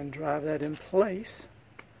and drive that in place,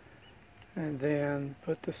 and then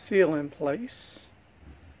put the seal in place,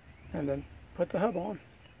 and then put the hub on.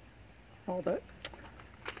 All that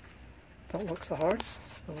don't look so hard,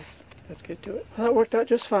 so let's get to it. Well, that worked out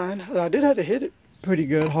just fine. I did have to hit it pretty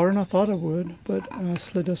good, harder than I thought I would, but I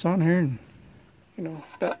slid this on here, and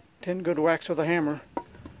about 10 good whacks with a hammer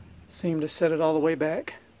seemed to set it all the way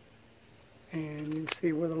back. And you can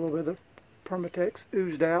see where the little bit of Permatex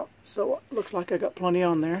oozed out, so it looks like I got plenty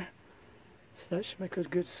on there. So that should make a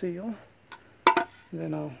good seal. And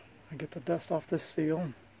then I get the dust off this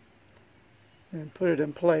seal and put it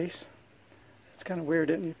in place. It's kind of weird,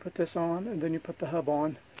 isn't it? You put this on and then you put the hub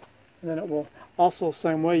on, and then it will also,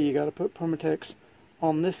 same way, you got to put Permatex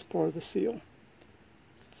on this part of the seal.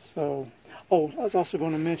 So, oh, I was also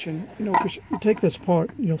going to mention, because you take this apart,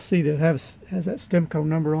 you'll see that it has that Stemco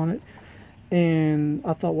number on it. And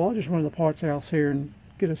I thought, well, I'll just run to the parts house here and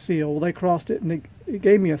get a seal. Well, they crossed it, and it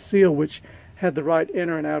gave me a seal which had the right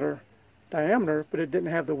inner and outer diameter, but it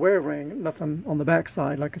didn't have the wear ring, nothing on the back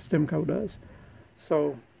side like a Stemco does.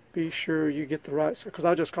 So be sure you get the right, because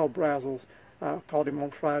I just called Brazel's. I called him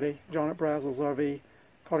on Friday, John at Brazel's RV.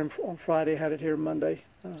 Called him on Friday, had it here Monday,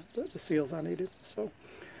 the seals I needed. So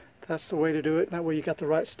that's the way to do it, and that way you got the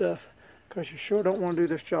right stuff, because you sure don't want to do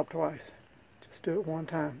this job twice. Just do it one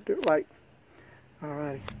time, do it right.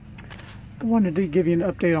 Alrighty. I wanted to give you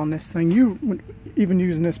an update on this thing. Even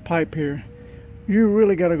using this pipe here, you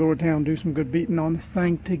really got to go to town and do some good beating on this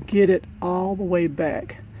thing to get it all the way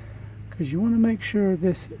back. Because you want to make sure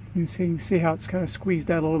this, you see how it's kind of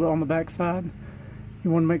squeezed out a little bit on the back side?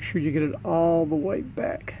 You want to make sure you get it all the way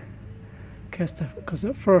back. Because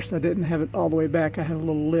at first I didn't have it all the way back. I had a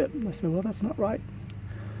little lip. And I said, well, that's not right.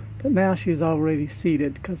 But now she's already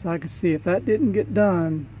seated, because I could see if that didn't get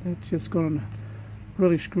done, that's just going to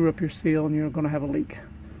really screw up your seal and you're going to have a leak.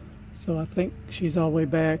 So I think she's all the way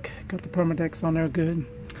back. Got the Permatex on there good.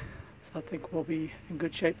 So I think we'll be in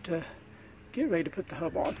good shape to get ready to put the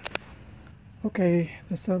hub on. Okay,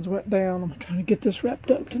 the sun's wet down. I'm trying to get this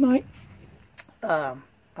wrapped up tonight. I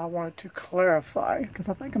wanted to clarify, because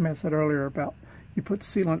I think I may have said earlier about you put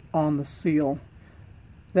sealant on the seal.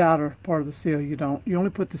 The outer part of the seal you don't. You only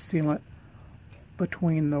put the sealant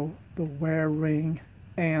between the wear ring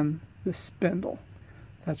and the spindle.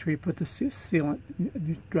 That's where you put the sealant.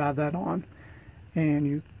 You drive that on, and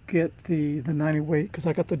you get the 90 weight, because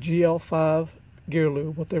I got the GL5 gear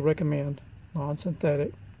lube, what they recommend,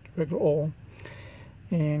 non-synthetic, regular oil.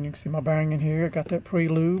 And you can see my bearing in here. I got that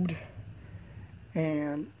pre-lubed,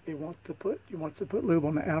 and you want to put lube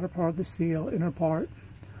on the outer part of the seal, inner part,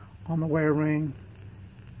 on the wear ring,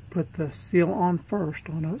 put the seal on first.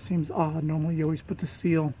 I know it seems odd. Normally you always put the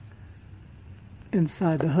seal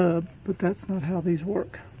inside the hub, but that's not how these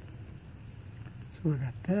work. So we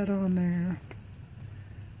got that on there.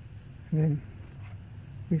 And then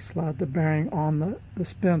we slide the bearing on the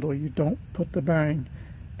spindle. You don't put the bearing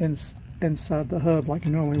inside the hub like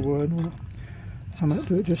you normally would. Well, I'm going to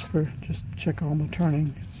do it just check all my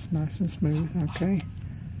turning. It's nice and smooth. Okay,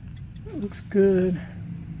 that looks good.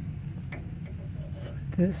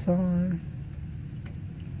 Put this on.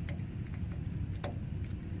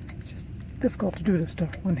 It's just difficult to do this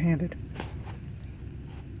stuff one-handed.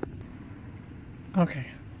 Okay,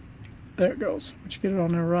 there it goes. Once you get it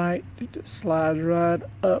on there right, it just slides right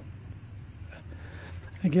up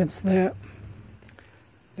against that.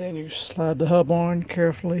 Then you slide the hub on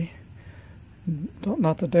carefully,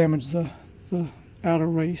 not to damage the outer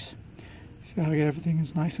race. See how everything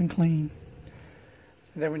is nice and clean.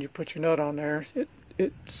 And then when you put your nut on there,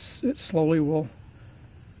 it slowly will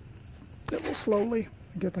slowly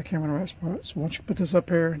get the camera in the right spot. So once you put this up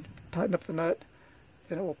here and tighten up the nut,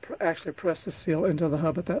 then it will actually press the seal into the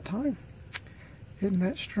hub at that time. Isn't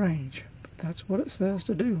that strange? But that's what it says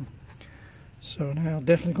to do. So now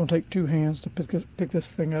definitely going to take two hands to pick this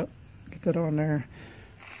thing up, get that on there.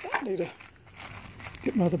 I need to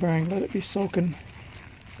get my other bearing, let it be soaking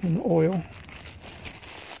in the oil.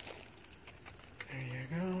 There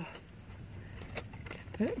you go.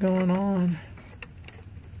 Get that going on.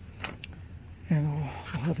 And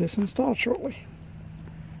I'll have this installed shortly.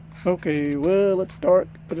 Okay, well, let's start,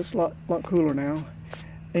 but it's a lot cooler now.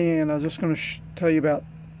 And I was just going to tell you about,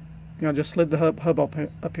 I just slid the hub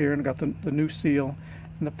up here and got the new seal.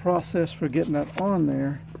 And the process for getting that on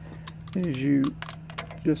there is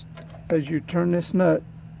as you turn this nut,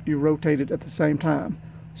 you rotate it at the same time.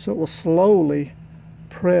 So it will slowly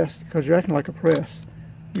press, because you're acting like a press.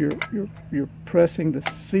 You're pressing the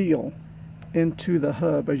seal into the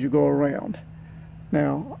hub as you go around.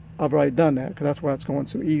 Now, I've already done that because that's why it's going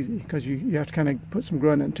so easy, because you have to kind of put some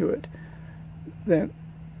grunt into it. Then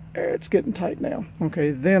it's getting tight now.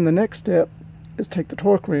 Okay, then the next step is take the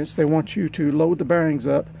torque wrench. They want you to load the bearings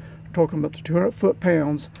up, torque them up to 200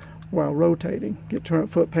 foot-pounds while rotating. Get 200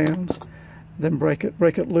 foot-pounds, then break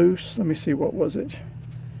it loose. Let me see, what was it?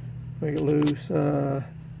 Break it loose.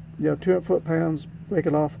 200 foot-pounds. Break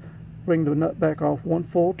it off. Bring the nut back off one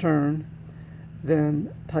full turn.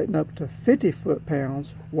 Then tighten up to 50 foot-pounds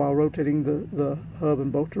while rotating the hub in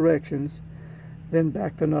both directions. Then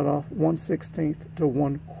back the nut off 1/16 to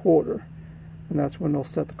 1/4, and that's when they'll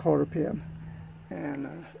set the cotter pin, and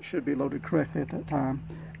it should be loaded correctly at that time.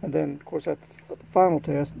 And then, of course, at the final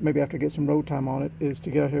test, maybe after I get some road time on it, is to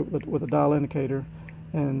get out here with a dial indicator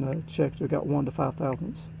and check to got 1 to 5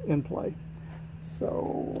 thousandths in play.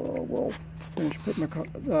 So we'll finish putting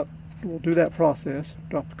we'll do that process,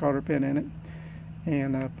 drop the cotter pin in it,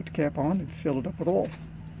 and put the cap on and fill it up with oil.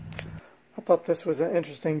 I thought this was an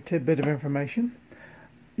interesting tidbit of information.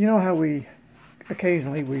 You know how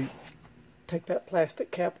occasionally we take that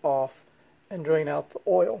plastic cap off and drain out the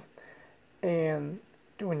oil, and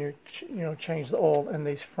when you change the oil in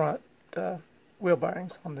these front wheel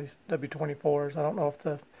bearings on these W24s. I don't know if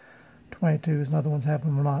the 22s and other ones have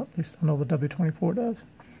them or not. At least I know the W24 does.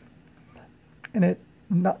 And it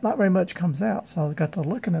not very much comes out, so I got to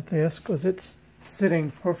looking at this because it's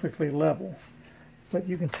sitting perfectly level. But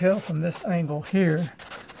you can tell from this angle here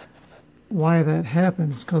why that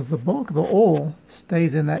happens, because the bulk of the oil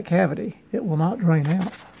stays in that cavity. It will not drain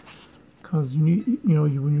out, because when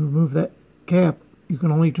you remove that cap, you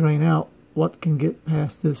can only drain out what can get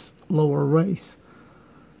past this lower race.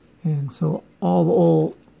 And so all the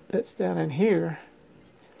oil that's down in here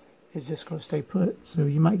is just going to stay put. So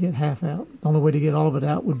you might get half out. The only way to get all of it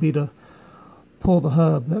out would be to pull the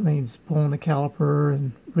hub. That means pulling the caliper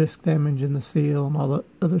and risk damaging the seal and all the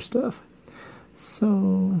other stuff.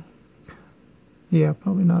 So yeah,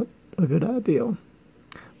 probably not a good idea.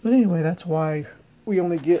 But anyway, that's why we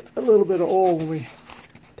only get a little bit of oil when we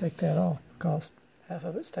take that off, because half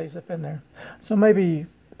of it stays up in there. So maybe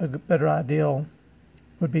a better idea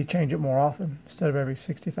would be change it more often. Instead of every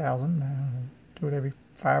 60,000, do it every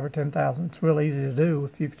 5 or 10,000. It's real easy to do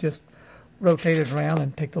if you've just rotated around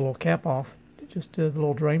and take the little cap off. Just do the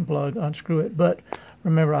little drain plug, unscrew it. But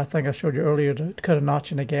remember, I think I showed you earlier to cut a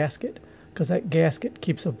notch in the gasket, because that gasket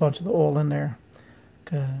keeps a bunch of the oil in there.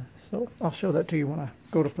 So I'll show that to you when I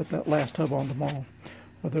go to put that last hub on tomorrow,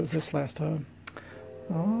 whether it's this last hub.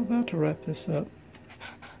 I'm about to wrap this up.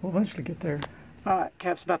 We'll eventually get there. Alright,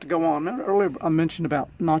 cap's about to go on. Remember earlier I mentioned about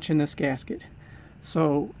notching this gasket.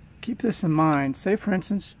 So keep this in mind. Say, for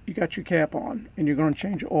instance, you got your cap on and you're going to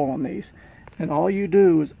change your oil on these, And all you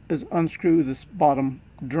do is unscrew this bottom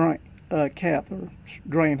drain cap or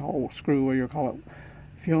drain hole screw, whatever you call it.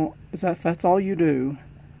 If you don't, if that's all you do,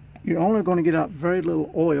 you're only going to get out very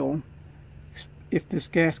little oil if this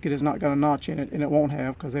gasket has not got a notch in it, and it won't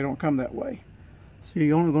have because they don't come that way. So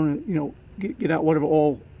you're only going to, you know, get out whatever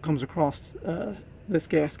oil comes across this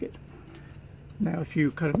gasket. Now if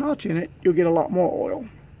you cut a notch in it, you'll get a lot more oil.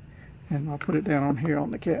 And I'll put it down on here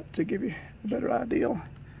on the cap to give you a better idea.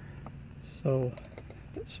 So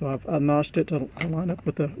I've notched it to line up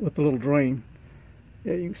with the little drain.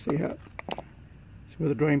 Yeah, you can see how. See where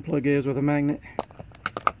the drain plug is with a magnet.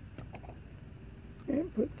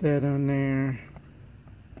 And put that on there.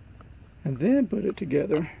 And then put it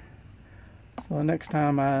together. So the next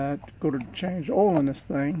time I go to change oil in this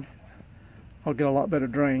thing, I'll get a lot better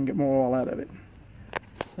drain, get more oil out of it.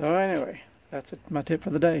 So anyway, that's my tip for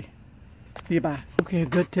the day. See you, bye. Okay, a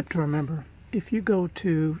good tip to remember. If you go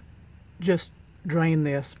to just drain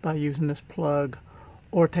this by using this plug,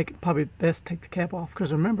 or probably best take the cap off,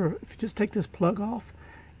 because remember, if you just take this plug off,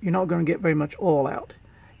 you're not going to get very much oil out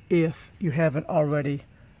if you haven't already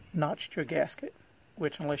notched your gasket,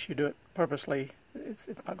 which unless you do it purposely, it's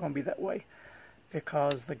not going to be that way,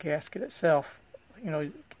 because the gasket itself, you know,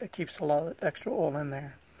 it keeps a lot of extra oil in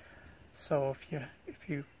there. So if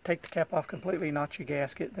you take the cap off completely, notch your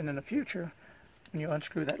gasket, then in the future, when you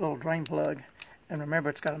unscrew that little drain plug, and remember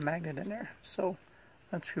it's got a magnet in there, so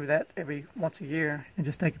unscrew that every once a year and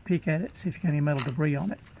just take a peek at it, see if you got any metal debris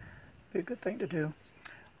on it. Be a good thing to do.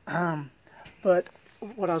 But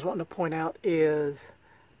what I was wanting to point out is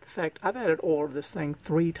the fact I've added oil to this thing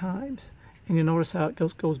 3 times, and you notice how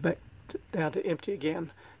it goes back down to empty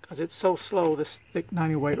again, because it's so slow, this thick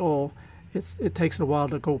 90 weight oil. It takes a while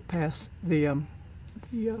to go past the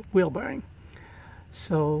wheel bearing.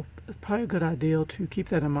 So it's probably a good idea to keep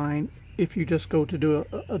that in mind if you just go to do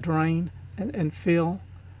a drain and fill.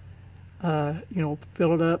 You know,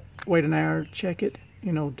 fill it up, wait an hour, check it.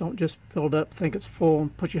 You know, don't just fill it up, think it's full,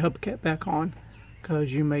 and put your hubcap back on,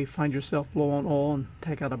 because you may find yourself low on oil and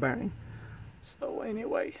take out a bearing. So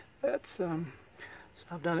anyway, that's so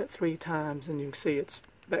I've done it 3 times, and you can see it's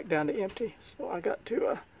back down to empty. So I got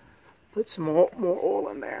to put some more oil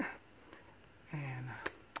in there, and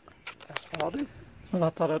that's what I'll do. Well, I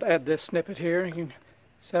thought I'd add this snippet here. You can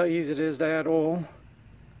see how easy it is to add oil.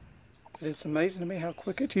 But it's amazing to me how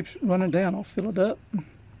quick it keeps running down. I'll fill it up,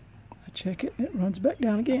 I check it, and it runs back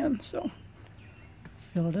down again. So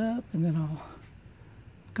fill it up, and then I'll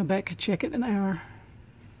come back and check it in an hour,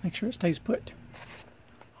 make sure it stays put.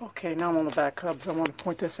 Okay, now I'm on the back hubs. I want to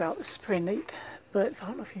point this out. This is pretty neat, but I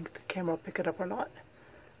don't know if the camera will pick it up or not.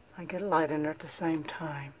 I get a light in there at the same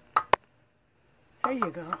time. There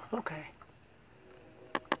you go. Okay.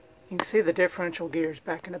 You can see the differential gears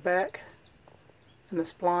back in the back and the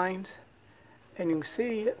splines, and you can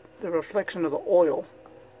see the reflection of the oil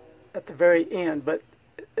at the very end, but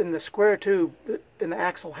in the square tube, in the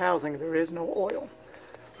axle housing, there is no oil.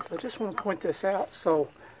 So I just want to point this out. So,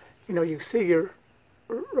 you know, you see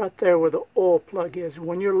right there where the oil plug is.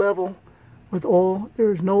 When you're level with oil,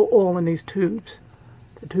 there is no oil in these tubes.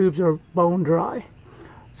 The tubes are bone dry.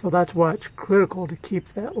 So that's why it's critical to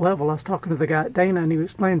keep that level. I was talking to the guy at Dana, and he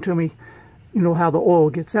was explaining to me, you know, how the oil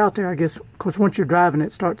gets out there. I guess, because once you're driving,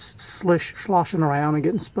 it starts sloshing around and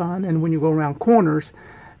getting spun. And when you go around corners,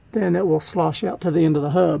 then it will slosh out to the end of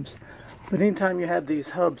the hubs. But anytime you have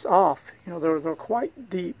these hubs off, you know, they're quite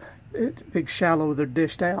deep. It's big shallow, they're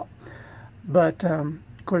dished out. But, of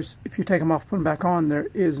course, if you take them off, put them back on, there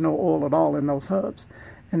is no oil at all in those hubs.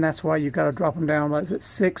 And that's why you got to drop them down, like, is it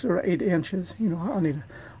 6 or 8 inches? You know, I'll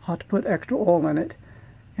have to put extra oil in it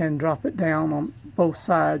and drop it down on both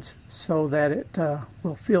sides so that it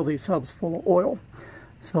will fill these hubs full of oil.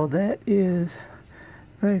 So that is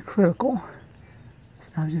very critical. So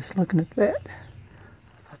I was just looking at that.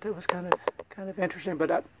 I thought that was kind of interesting.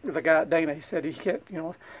 But the guy at Dana, he said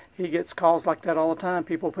he gets calls like that all the time.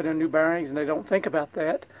 People put in new bearings and they don't think about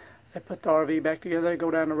that. They put the RV back together, they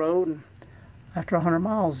go down the road, and after 100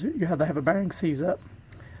 miles, you have to have a bearing seize up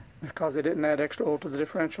because they didn't add extra oil to the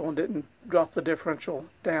differential and didn't drop the differential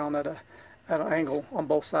down at an angle on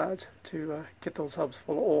both sides to get those hubs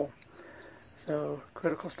full of oil. So,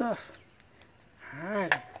 critical stuff.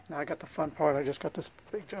 Alright, now I got the fun part. I just got this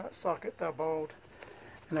big giant socket that I borrowed,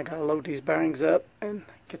 and I got to load these bearings up and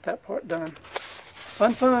get that part done.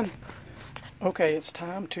 Fun! Okay, it's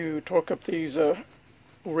time to torque up these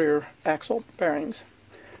rear axle bearings.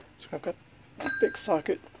 So I've got big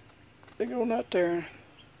socket, big old nut there.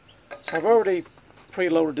 So I've already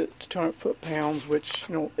preloaded it to 200 foot-pounds, which,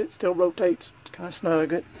 you know, it still rotates. It's kind of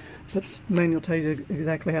snug. but the manual tells you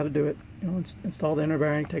exactly how to do it. You know, install the inner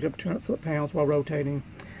bearing, take it up to 200 foot-pounds while rotating.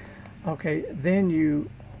 Okay, then you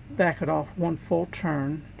back it off one full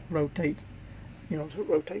turn, rotate, you know, to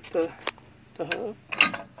rotate the hub.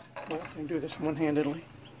 Well, you can do this one-handedly.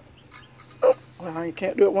 Oh, well, you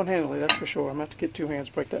can't do it one-handedly, that's for sure. I'm going to have to get two hands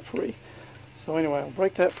to break that free. So anyway, I'll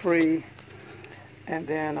break that free, and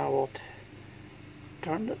then I will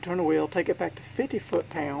turn the wheel, take it back to 50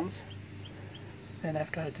 foot-pounds, and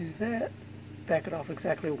after I do that, back it off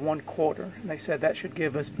exactly 1/4. And they said that should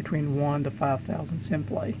give us between 1 to 5 thousandths in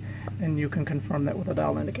play, and you can confirm that with a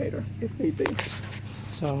dial indicator if need be.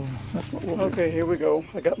 So that's what we'll do. Okay, here we go.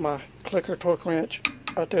 I got my clicker torque wrench.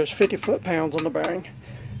 Right there's 50 foot-pounds on the bearing.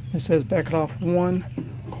 It says back it off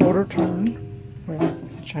 1/4 turn. Well,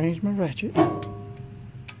 change my ratchet.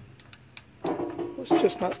 It's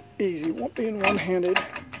just not easy being one-handed.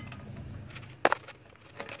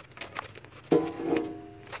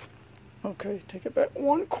 Okay, take it back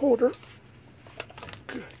 1/4.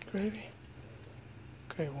 Good gravy.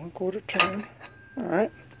 Okay, 1/4 turn.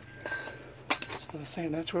 Alright. So I was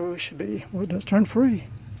saying that's where we should be. Well, it does turn free.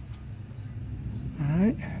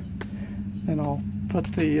 Alright. Then I'll put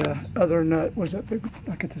the other nut. Was that big?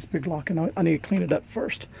 I got this big lock, and I need to clean it up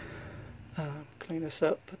first. Clean this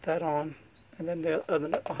up, put that on, and then the other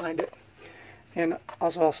nut behind it. And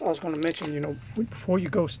also, I was going to mention, you know, before you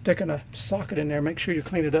go sticking a socket in there, make sure you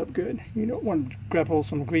clean it up good. You don't want to grab hold of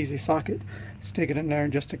some greasy socket, stick it in there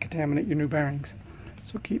just to contaminate your new bearings.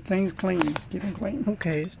 So keep things clean, keep them clean.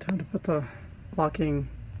 Okay, it's time to put the locking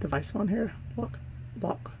device on here.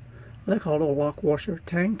 Lock. They call it a lock washer,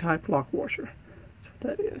 tang type lock washer. That's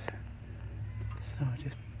what that is. So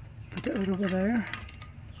just put that right over there.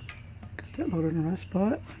 Got that loaded in the right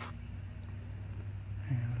spot.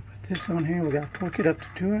 This on here, we got to torque it up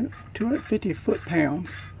to 250 foot-pounds,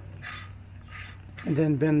 and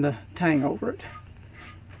then bend the tang over it,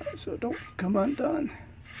 so don't come undone,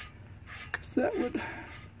 because that would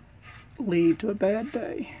lead to a bad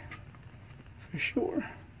day for sure.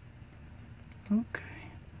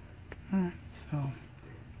 Okay, alright, so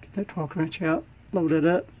get that torque wrench out, load it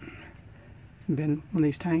up, and bend one of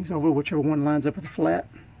these tangs over, whichever one lines up with the flat,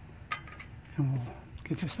 and we'll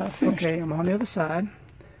get this out finished. Okay, I'm on the other side.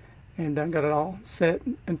 And I got it all set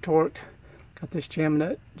and torqued. Got this jammed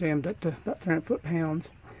up to about 300 foot-pounds.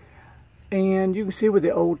 And you can see where the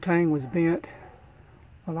old tang was bent.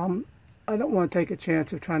 Well, I don't want to take a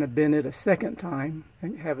chance of trying to bend it a second time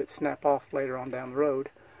and have it snap off later on down the road.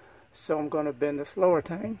 So I'm going to bend this lower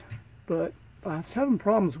tang. But I was having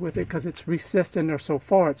problems with it because it's recessed in there so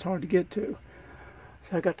far it's hard to get to.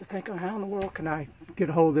 So I got to thinking, how in the world can I get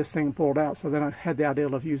a hold of this thing and pull it out? So then I had the idea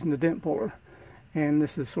of using the dent puller. And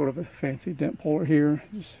this is sort of a fancy dent puller here,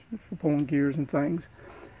 just for pulling gears and things.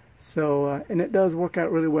 So, and it does work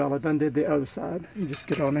out really well. I done did the other side. You just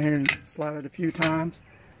get on here and slide it a few times.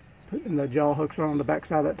 And the jaw hooks are on the back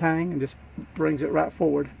side of that tang and just brings it right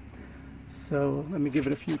forward. So let me give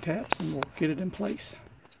it a few taps and we'll get it in place.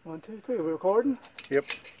 1, 2, 3, are we recording? Yep.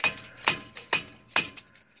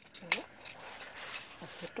 I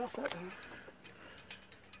slipped off that one.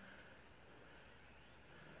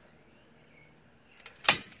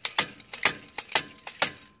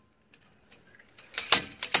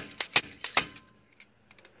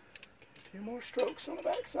 A few more strokes on the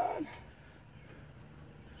back side.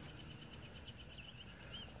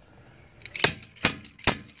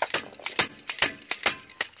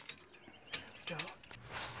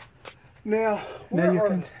 Now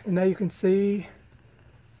you can see,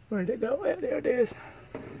 where did it go? Yeah, there it is.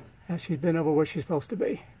 How she's been over where she's supposed to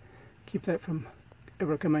be. Keep that from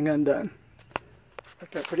ever coming undone.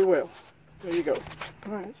 Worked out pretty well. There you go.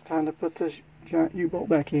 Alright, it's time to put this giant U-bolt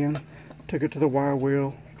back in. Took it to the wire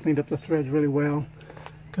wheel, cleaned up the threads really well.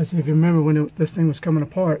 Because if you remember when this thing was coming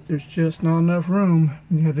apart, there's just not enough room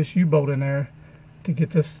when you have this U-bolt in there to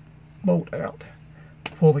get this bolt out.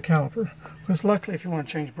 Pull the caliper. Because luckily if you want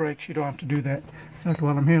to change brakes, you don't have to do that. In fact,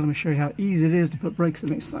 while I'm here, let me show you how easy it is to put brakes in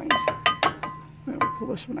these things. We'll pull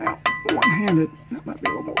this one out one-handed. That might be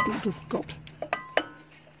a little more difficult.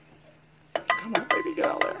 Come on, baby, get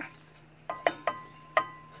out there.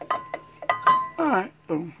 Alright,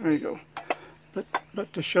 boom, there you go.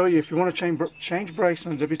 But to show you, if you want to change brakes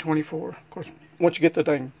on the W24, of course, once you get the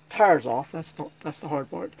dang tires off, that's the hard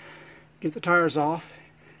part. Get the tires off.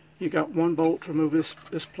 You got one bolt to remove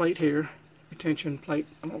this plate here, retention plate,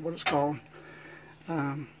 I don't know what it's called.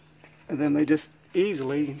 And then they just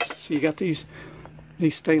easily, so you got these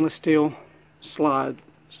stainless steel slides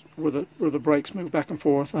where the brakes move back and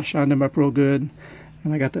forth. I shined them up real good,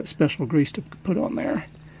 and I got that special grease to put on there.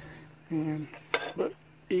 But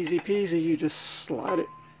easy peasy, you just slide it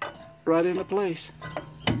right into place.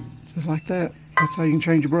 Just like that. That's how you can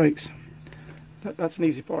change your brakes. That's an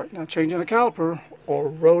easy part. Now changing a caliper or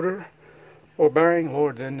rotor or bearing,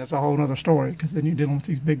 Lord, then there's a whole other story, because then you're dealing with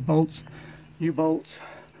these big bolts, U-bolts.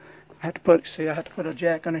 I had to put a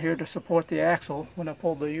jack under here to support the axle when I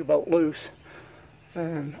pulled the U-bolt loose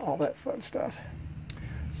and all that fun stuff.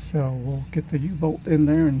 So we'll get the U-bolt in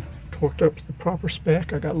there and torqued up to the proper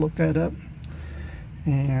spec. I got to look that up.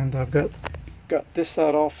 And I've got this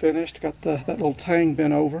side all finished. Got that little tang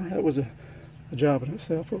bent over. That was a job in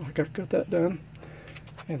itself. I got that done.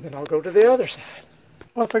 And then I'll go to the other side.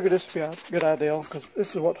 Well, I figured this would be a good idea, because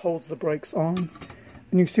this is what holds the brakes on.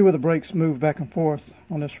 And you can see where the brakes move back and forth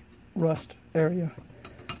on this rust area.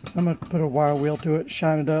 So I'm going to put a wire wheel to it,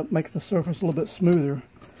 shine it up, make the surface a little bit smoother.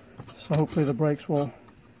 So hopefully the brakes will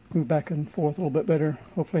move back and forth a little bit better.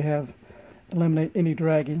 Hopefully eliminate any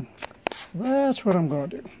dragging. That's what I'm going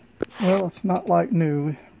to do. Well, it's not like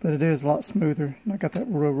new, but it is a lot smoother. And I got that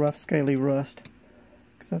real rough, scaly rust,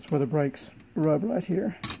 because that's where the brakes rub right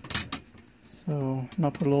here. So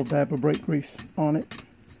I'll put a little dab of brake grease on it.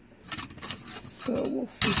 So we'll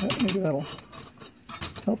see if maybe that'll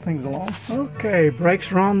help things along. Okay,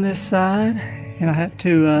 brakes are on this side, and I had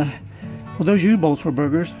to, well, those U-bolts were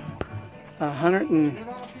burgers.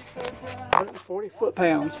 140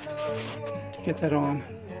 foot-pounds to get that on.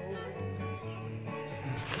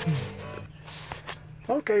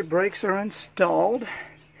 Okay, brakes are installed.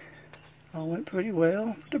 All went pretty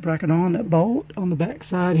well. Put the bracket on, that bolt on the back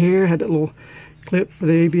side here. Had that little clip for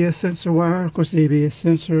the ABS sensor wire. Of course, the ABS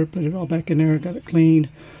sensor, put it all back in there, got it cleaned.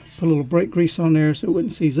 Put a little brake grease on there so it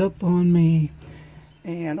wouldn't seize up on me.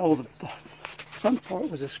 And oh, the fun part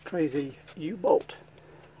was this crazy U-bolt.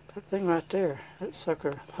 That thing right there, that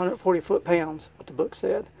sucker, 140 foot-pounds, what the book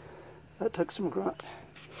said. That took some grunt.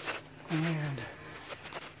 And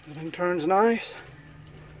everything turns nice.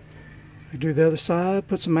 I do the other side,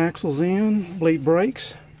 put some axles in, bleed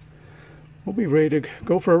brakes. We'll be ready to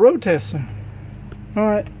go for a road test soon.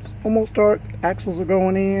 Alright, almost dark. Axles are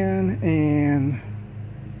going in, and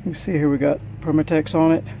you see here we got Permatex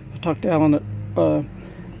on it. I talked to Alan at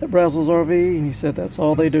Brazel's RV, and he said that's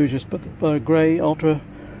all they do is just put the gray Ultra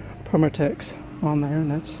Permatex on there, and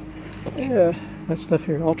that's, yeah, that stuff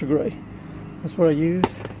here, Ultra Gray. That's what I used,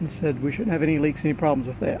 and said we shouldn't have any leaks, any problems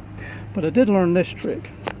with that. But I did learn this trick.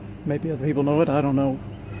 Maybe other people know it, I don't know.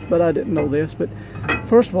 But I didn't know this. But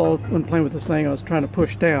first of all, when playing with this thing, I was trying to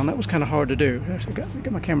push down. That was kind of hard to do. Actually,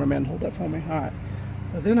 got my cameraman to hold that for me. All right.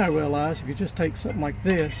 But then I realized if you just take something like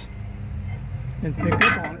this and pick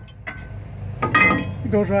up on it,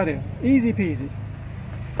 it goes right in. Easy peasy.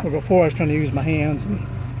 So before I was trying to use my hands and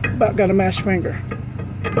about got a mashed finger.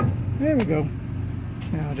 There we go.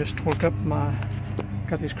 Now I just torque up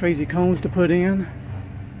got these crazy cones to put in.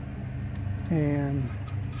 And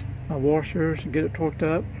my washers to get it torqued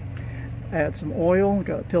up. Add some oil,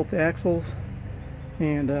 got to tilt the axles,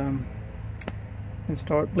 and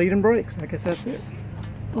start bleeding brakes. I guess that's it.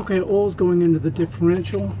 Okay, oil's going into the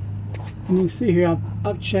differential, and you can see here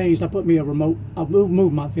I've changed. I put me a remote. I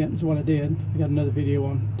moved my vent is what I did. I got another video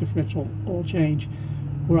on differential oil change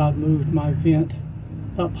where I've moved my vent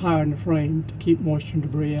up higher in the frame to keep moisture and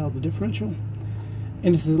debris out of the differential.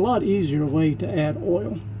 And this is a lot easier way to add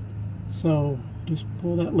oil. So just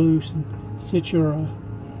pull that loose and sit your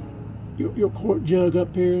quart jug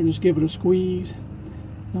up here and just give it a squeeze.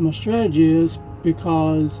 Now my strategy is,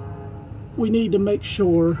 because we need to make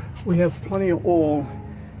sure we have plenty of oil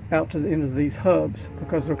out to the end of these hubs,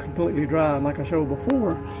 because they're completely dry. And like I showed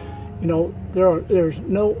before, you know, there's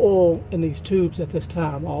no oil in these tubes at this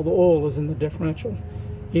time. All the oil is in the differential,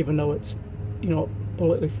 even though it's, you know,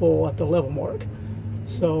 completely full at the level mark.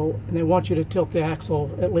 So, and they want you to tilt the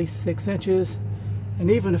axle at least 6 inches. And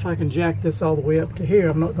even if I can jack this all the way up to here,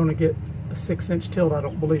 I'm not going to get a 6-inch tilt, I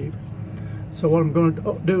don't believe. So what I'm going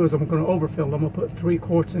to do is I'm going to overfill. I'm going to put 3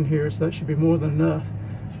 quarts in here, so that should be more than enough.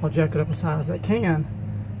 I'll jack it up as high as I can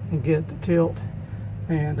and get it to tilt.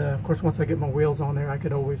 And of course, once I get my wheels on there, I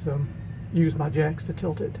could always use my jacks to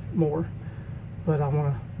tilt it more. But I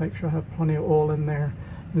want to make sure I have plenty of oil in there.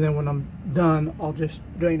 And then when I'm done, I'll just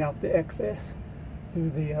drain out the excess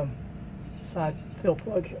through the side fill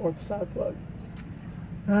plug or the side plug.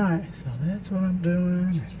 Alright, so that's what I'm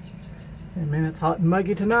doing. And man, it's hot and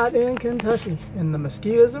muggy tonight in Kentucky, and the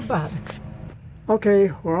mosquitoes are biting.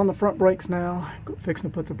 Okay, we're on the front brakes now, fixing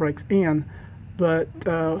to put the brakes in. But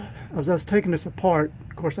as I was taking this apart,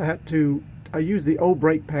 of course I used the old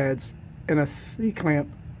brake pads and a C-clamp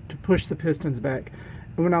to push the pistons back.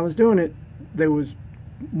 And when I was doing it, they was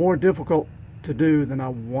more difficult to do than I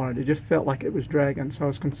wanted. It just felt like it was dragging, so I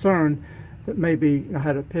was concerned that maybe I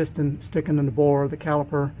had a piston sticking in the bore of the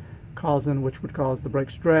caliper which would cause the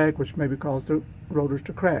brakes to drag, which maybe cause the rotors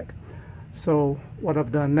to crack. So what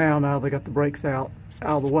I've done now they got the brakes out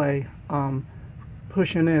of the way,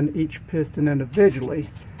 pushing in each piston individually,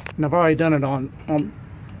 and I've already done it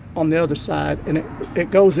on the other side, and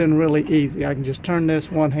it goes in really easy. I can just turn this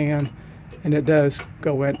one hand and it does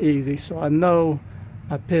go in easy. So I know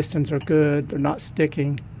my pistons are good, they're not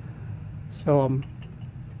sticking, so I'm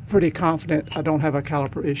pretty confident I don't have a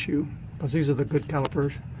caliper issue, because these are the good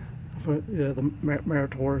calipers for the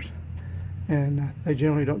Rotors, and they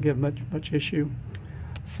generally don't give much issue.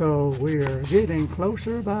 So we're getting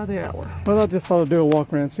closer by the hour. Well, I just thought I'd do a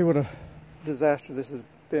walk around, see what a disaster this has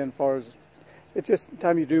been. As far as it's just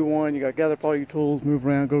time you do one, you got to gather up all your tools, move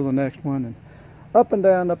around, go to the next one, and up and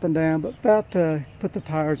down, but about to put the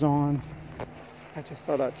tires on. I just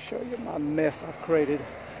thought I'd show you my mess I've created.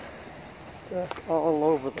 Stuff all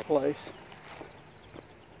over the place.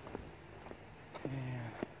 And,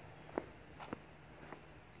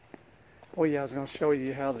 oh yeah, I was going to show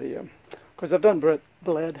you how because I've done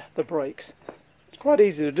bled the brakes. It's quite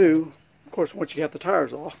easy to do, of course, once you have the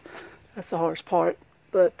tires off. That's the hardest part.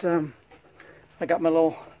 But I got my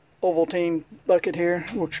little Ovaltine bucket here.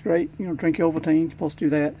 Works great. You know, drink your Ovaltine. You're supposed to do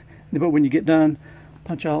that. But when you get done,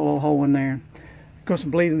 punch out a little hole in there. Of course,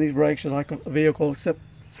 I'm bleeding these brakes just like a vehicle, except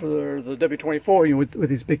for the W24. You know, with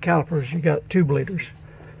these big calipers, you got 2 bleeders.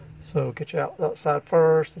 So get you outside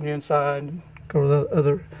first, and the inside. Go to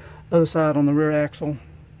the other side on the rear axle, and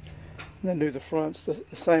then do the fronts the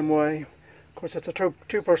same way. Of course, it's a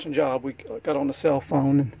two-person job. We got on the cell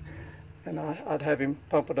phone, and I'd have him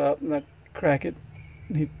pump it up, and I'd crack it,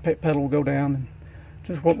 and he'd pedal go down, and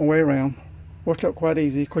just work my way around. Worked out quite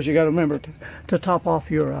easy. Of course, you got to remember to top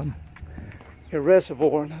off your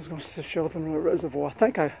reservoir. And I was going to show them the reservoir. I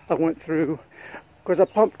think I went through, because I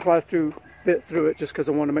pumped quite a bit through it, just because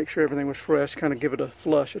I wanted to make sure everything was fresh, kind of give it a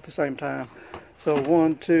flush at the same time. So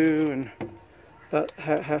 1, 2, and about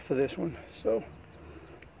half of this one. So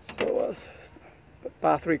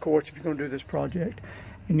buy 3 quarts if you're going to do this project.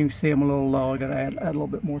 And you can see I'm a little low. I got to add a little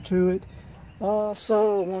bit more to it.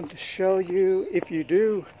 So I wanted to show you, if you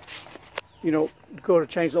do, you know, go to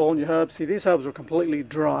change the oil in your hubs. See, these hubs are completely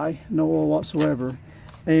dry, no oil whatsoever.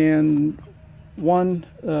 And one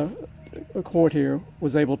quart here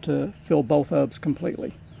was able to fill both hubs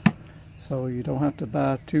completely. So you don't have to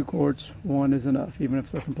buy 2 quarts. 1 is enough, even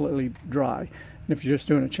if they're completely dry. And if you're just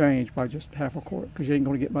doing a change, by just half a quart, because you ain't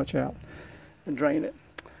going to get much out, and drain it.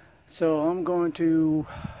 So I'm going to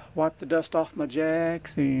wipe the dust off my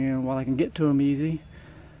jacks, and while I can get to them easy,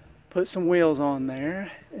 put some wheels on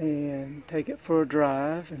there and take it for a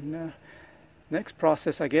drive. And next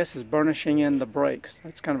process, I guess, is burnishing in the brakes.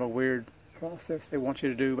 That's kind of a weird process. They want you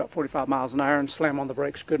to do about 45 miles an hour and slam on the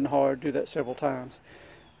brakes good and hard. Do that several times,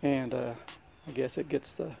 and I guess it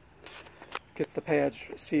gets the pads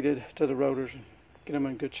seated to the rotors and get them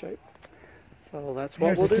in good shape. So that's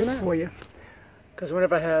what we'll do now for you. Because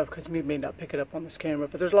whenever I have, because you may not pick it up on this camera,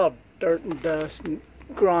 but there's a lot of dirt and dust and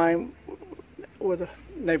grime where the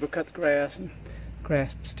neighbor cut the grass and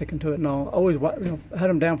grass sticking to it and all. Always, you know, I had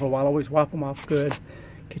them down for a while. Always wipe them off good.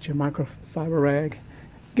 Get your microfiber rag,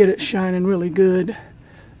 get it shining really good,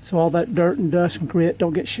 so all that dirt and dust and grit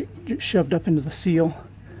don't get shoved up into the seal.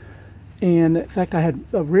 And in fact, I had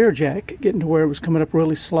a rear jack getting to where it was coming up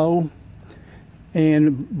really slow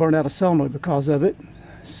and burned out a solenoid because of it.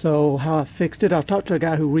 So how I fixed it, I talked to a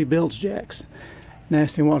guy who rebuilds jacks and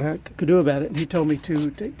asked him what I could do about it. And he told me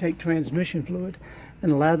to take transmission fluid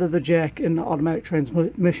and lather the jack in the automatic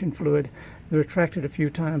transmission fluid and retract it a few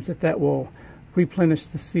times. That will replenish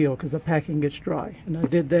the seal because the packing gets dry. And I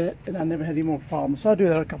did that, and I never had any more problems. So I do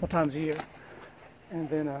that a couple times a year, and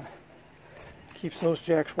then keeps those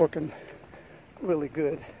jacks working really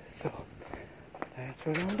good. So that's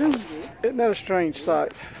what I'm doing. Isn't that a strange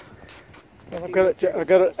sight? Well, I've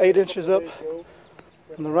got it 8 inches up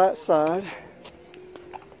on the right side,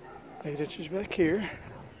 8 inches back here.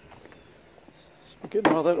 So we're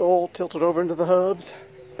getting all that oil tilted over into the hubs.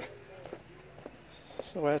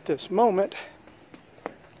 So at this moment,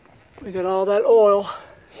 we got all that oil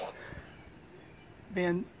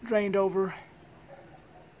being drained over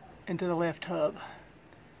into the left hub.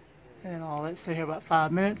 And I'll let it sit here about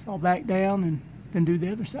 5 minutes. I'll back down and then do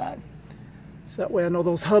the other side. So that way I know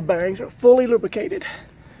those hub bearings are fully lubricated.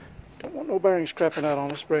 Don't want no bearings crapping out on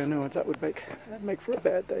us, brand new ones. That'd make for a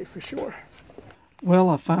bad day for sure. Well,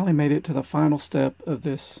 I finally made it to the final step of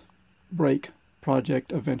this brake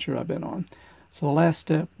project adventure I've been on. So the last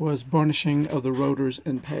step was burnishing of the rotors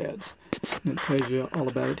and pads. And it tells you all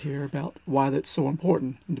about it here, about why that's so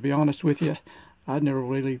important. And to be honest with you, I'd never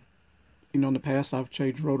really, in the past I've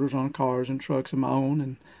changed rotors on cars and trucks of my own,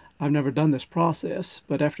 and I've never done this process,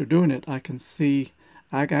 but after doing it, I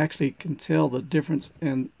actually can tell the difference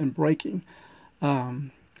in braking.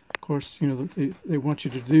 Of course, you know, they want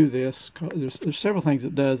you to do this. There's several things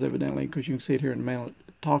it does, evidently, because you can see it here in the manual. It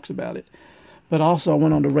talks about it. But also, I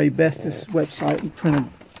went on to Ray Best's website and printed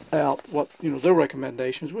out what, you know, their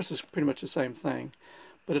recommendations, which is pretty much the same thing.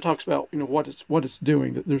 But it talks about, you know, what it's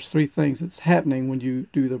doing. That there's 3 things that's happening when you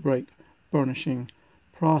do the brake burnishing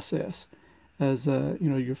process. As you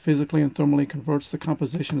know, you physically and thermally converts the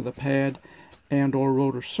composition of the pad and or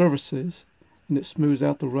rotor surfaces, and it smooths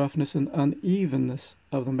out the roughness and unevenness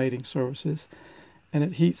of the mating surfaces, and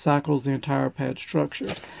it heat cycles the entire pad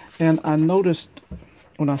structure. And I noticed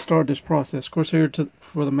when I started this process, of course, here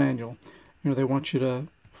for the manual, you know, they want you to,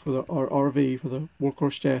 for the RV, for the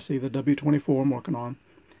workhorse chassis, the W24 I'm working on,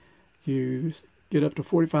 you get up to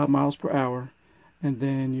 45 miles per hour, and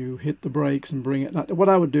then you hit the brakes and bring it. What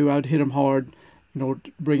I would do, I'd hit them hard, you know,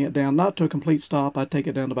 bring it down, not to a complete stop. I'd take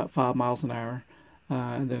it down to about 5 miles an hour,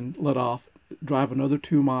 and then let off, drive another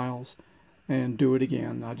 2 miles, and do it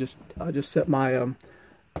again. I just set my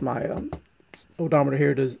odometer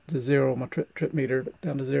here to 0, my trip meter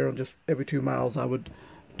down to 0, and just every 2 miles I would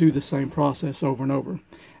do the same process over and over.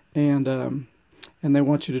 And they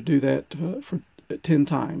want you to do that for 10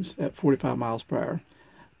 times at 45 miles per hour.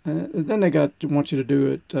 Then they want you to do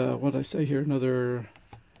it, what did I say here,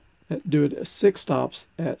 do it 6 stops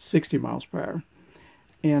at 60 miles per hour.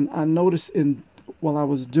 And I noticed while I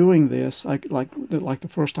was doing this, like the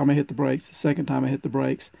first time I hit the brakes, the second time I hit the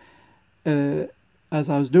brakes, as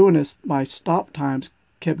I was doing this, my stop times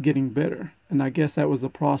kept getting better. And I guess that was the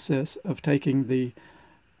process of taking the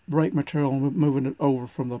brake material and moving it over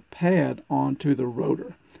from the pad onto the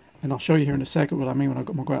rotor. And I'll show you here in a second what I mean when I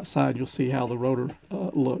go outside. You'll see how the rotor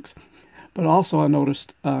looks. But also I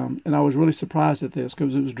noticed, and I was really surprised at this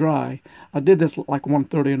because it was dry. I did this like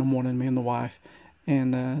 1:30 in the morning, me and the wife,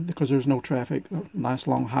 and because there's no traffic, a nice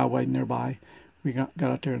long highway nearby, we got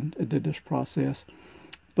out there and did this process.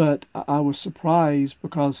 But I was surprised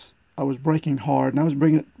because I was braking hard, and I was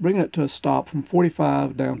bringing it to a stop from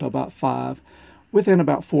 45 down to about 5 within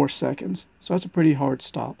about 4 seconds. So that's a pretty hard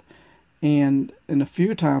stop. And a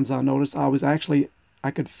few times I noticed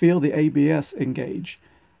I could feel the ABS engage,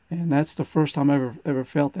 and that's the first time I ever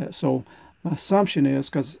felt that. So my assumption is,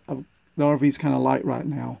 because the RV's kind of light right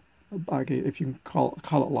now, if you can call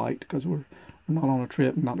it light, because we're not on a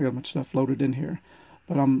trip and not got much stuff loaded in here.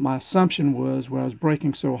 But my assumption was, when I was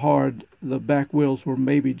braking so hard, the back wheels were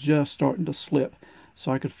maybe just starting to slip,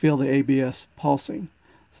 so I could feel the ABS pulsing.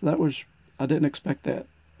 So I didn't expect that.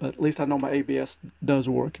 But at least I know my ABS does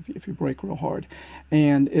work if you brake real hard.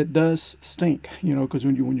 And it does stink, you know, because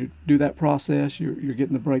when you do that process, you're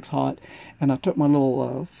getting the brakes hot. And I took my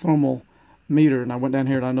little thermal meter, and I went down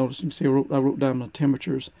here, and I noticed, you can see I wrote down the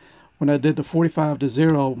temperatures. When I did the 45 to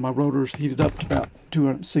 0, my rotors heated up to about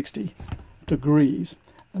 260 degrees.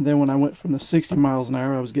 And then when I went from the 60 miles an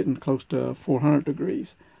hour, I was getting close to 400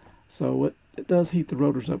 degrees. So it does heat the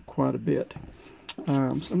rotors up quite a bit. So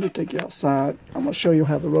let me take you outside. I'm going to show you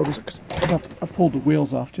how the rotors, I pulled the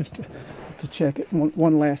wheels off just to check it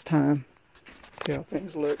one last time. See how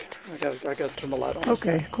things look. I got to turn the light on.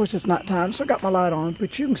 Okay, of course it's not time, so I got my light on.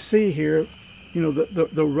 But you can see here, you know,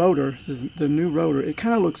 the rotor, the new rotor, it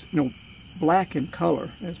kind of looks, you know, black in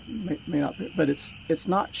color. It may not be, but it's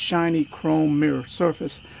not shiny chrome mirror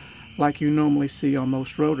surface like you normally see on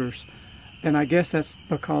most rotors. And I guess that's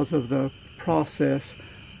because of the process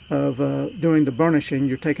of doing the burnishing.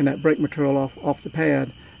 You're taking that brake material off the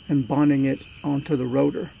pad and bonding it onto the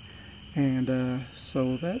rotor. And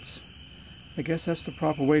so I guess that's the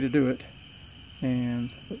proper way to do it. And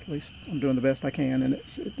at least I'm doing the best I can, and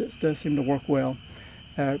it does seem to work well.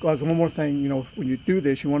 Guys, one more thing, you know, when you do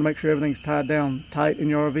this, you want to make sure everything's tied down tight in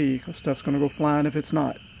your RV, because stuff's going to go flying if it's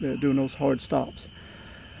not, doing those hard stops.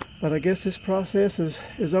 But I guess this process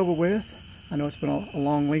is over with. I know it's been a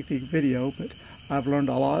long, lengthy video, but I've learned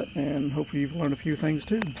a lot, and hopefully you've learned a few things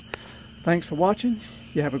too. Thanks for watching.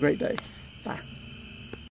 You have a great day. Bye.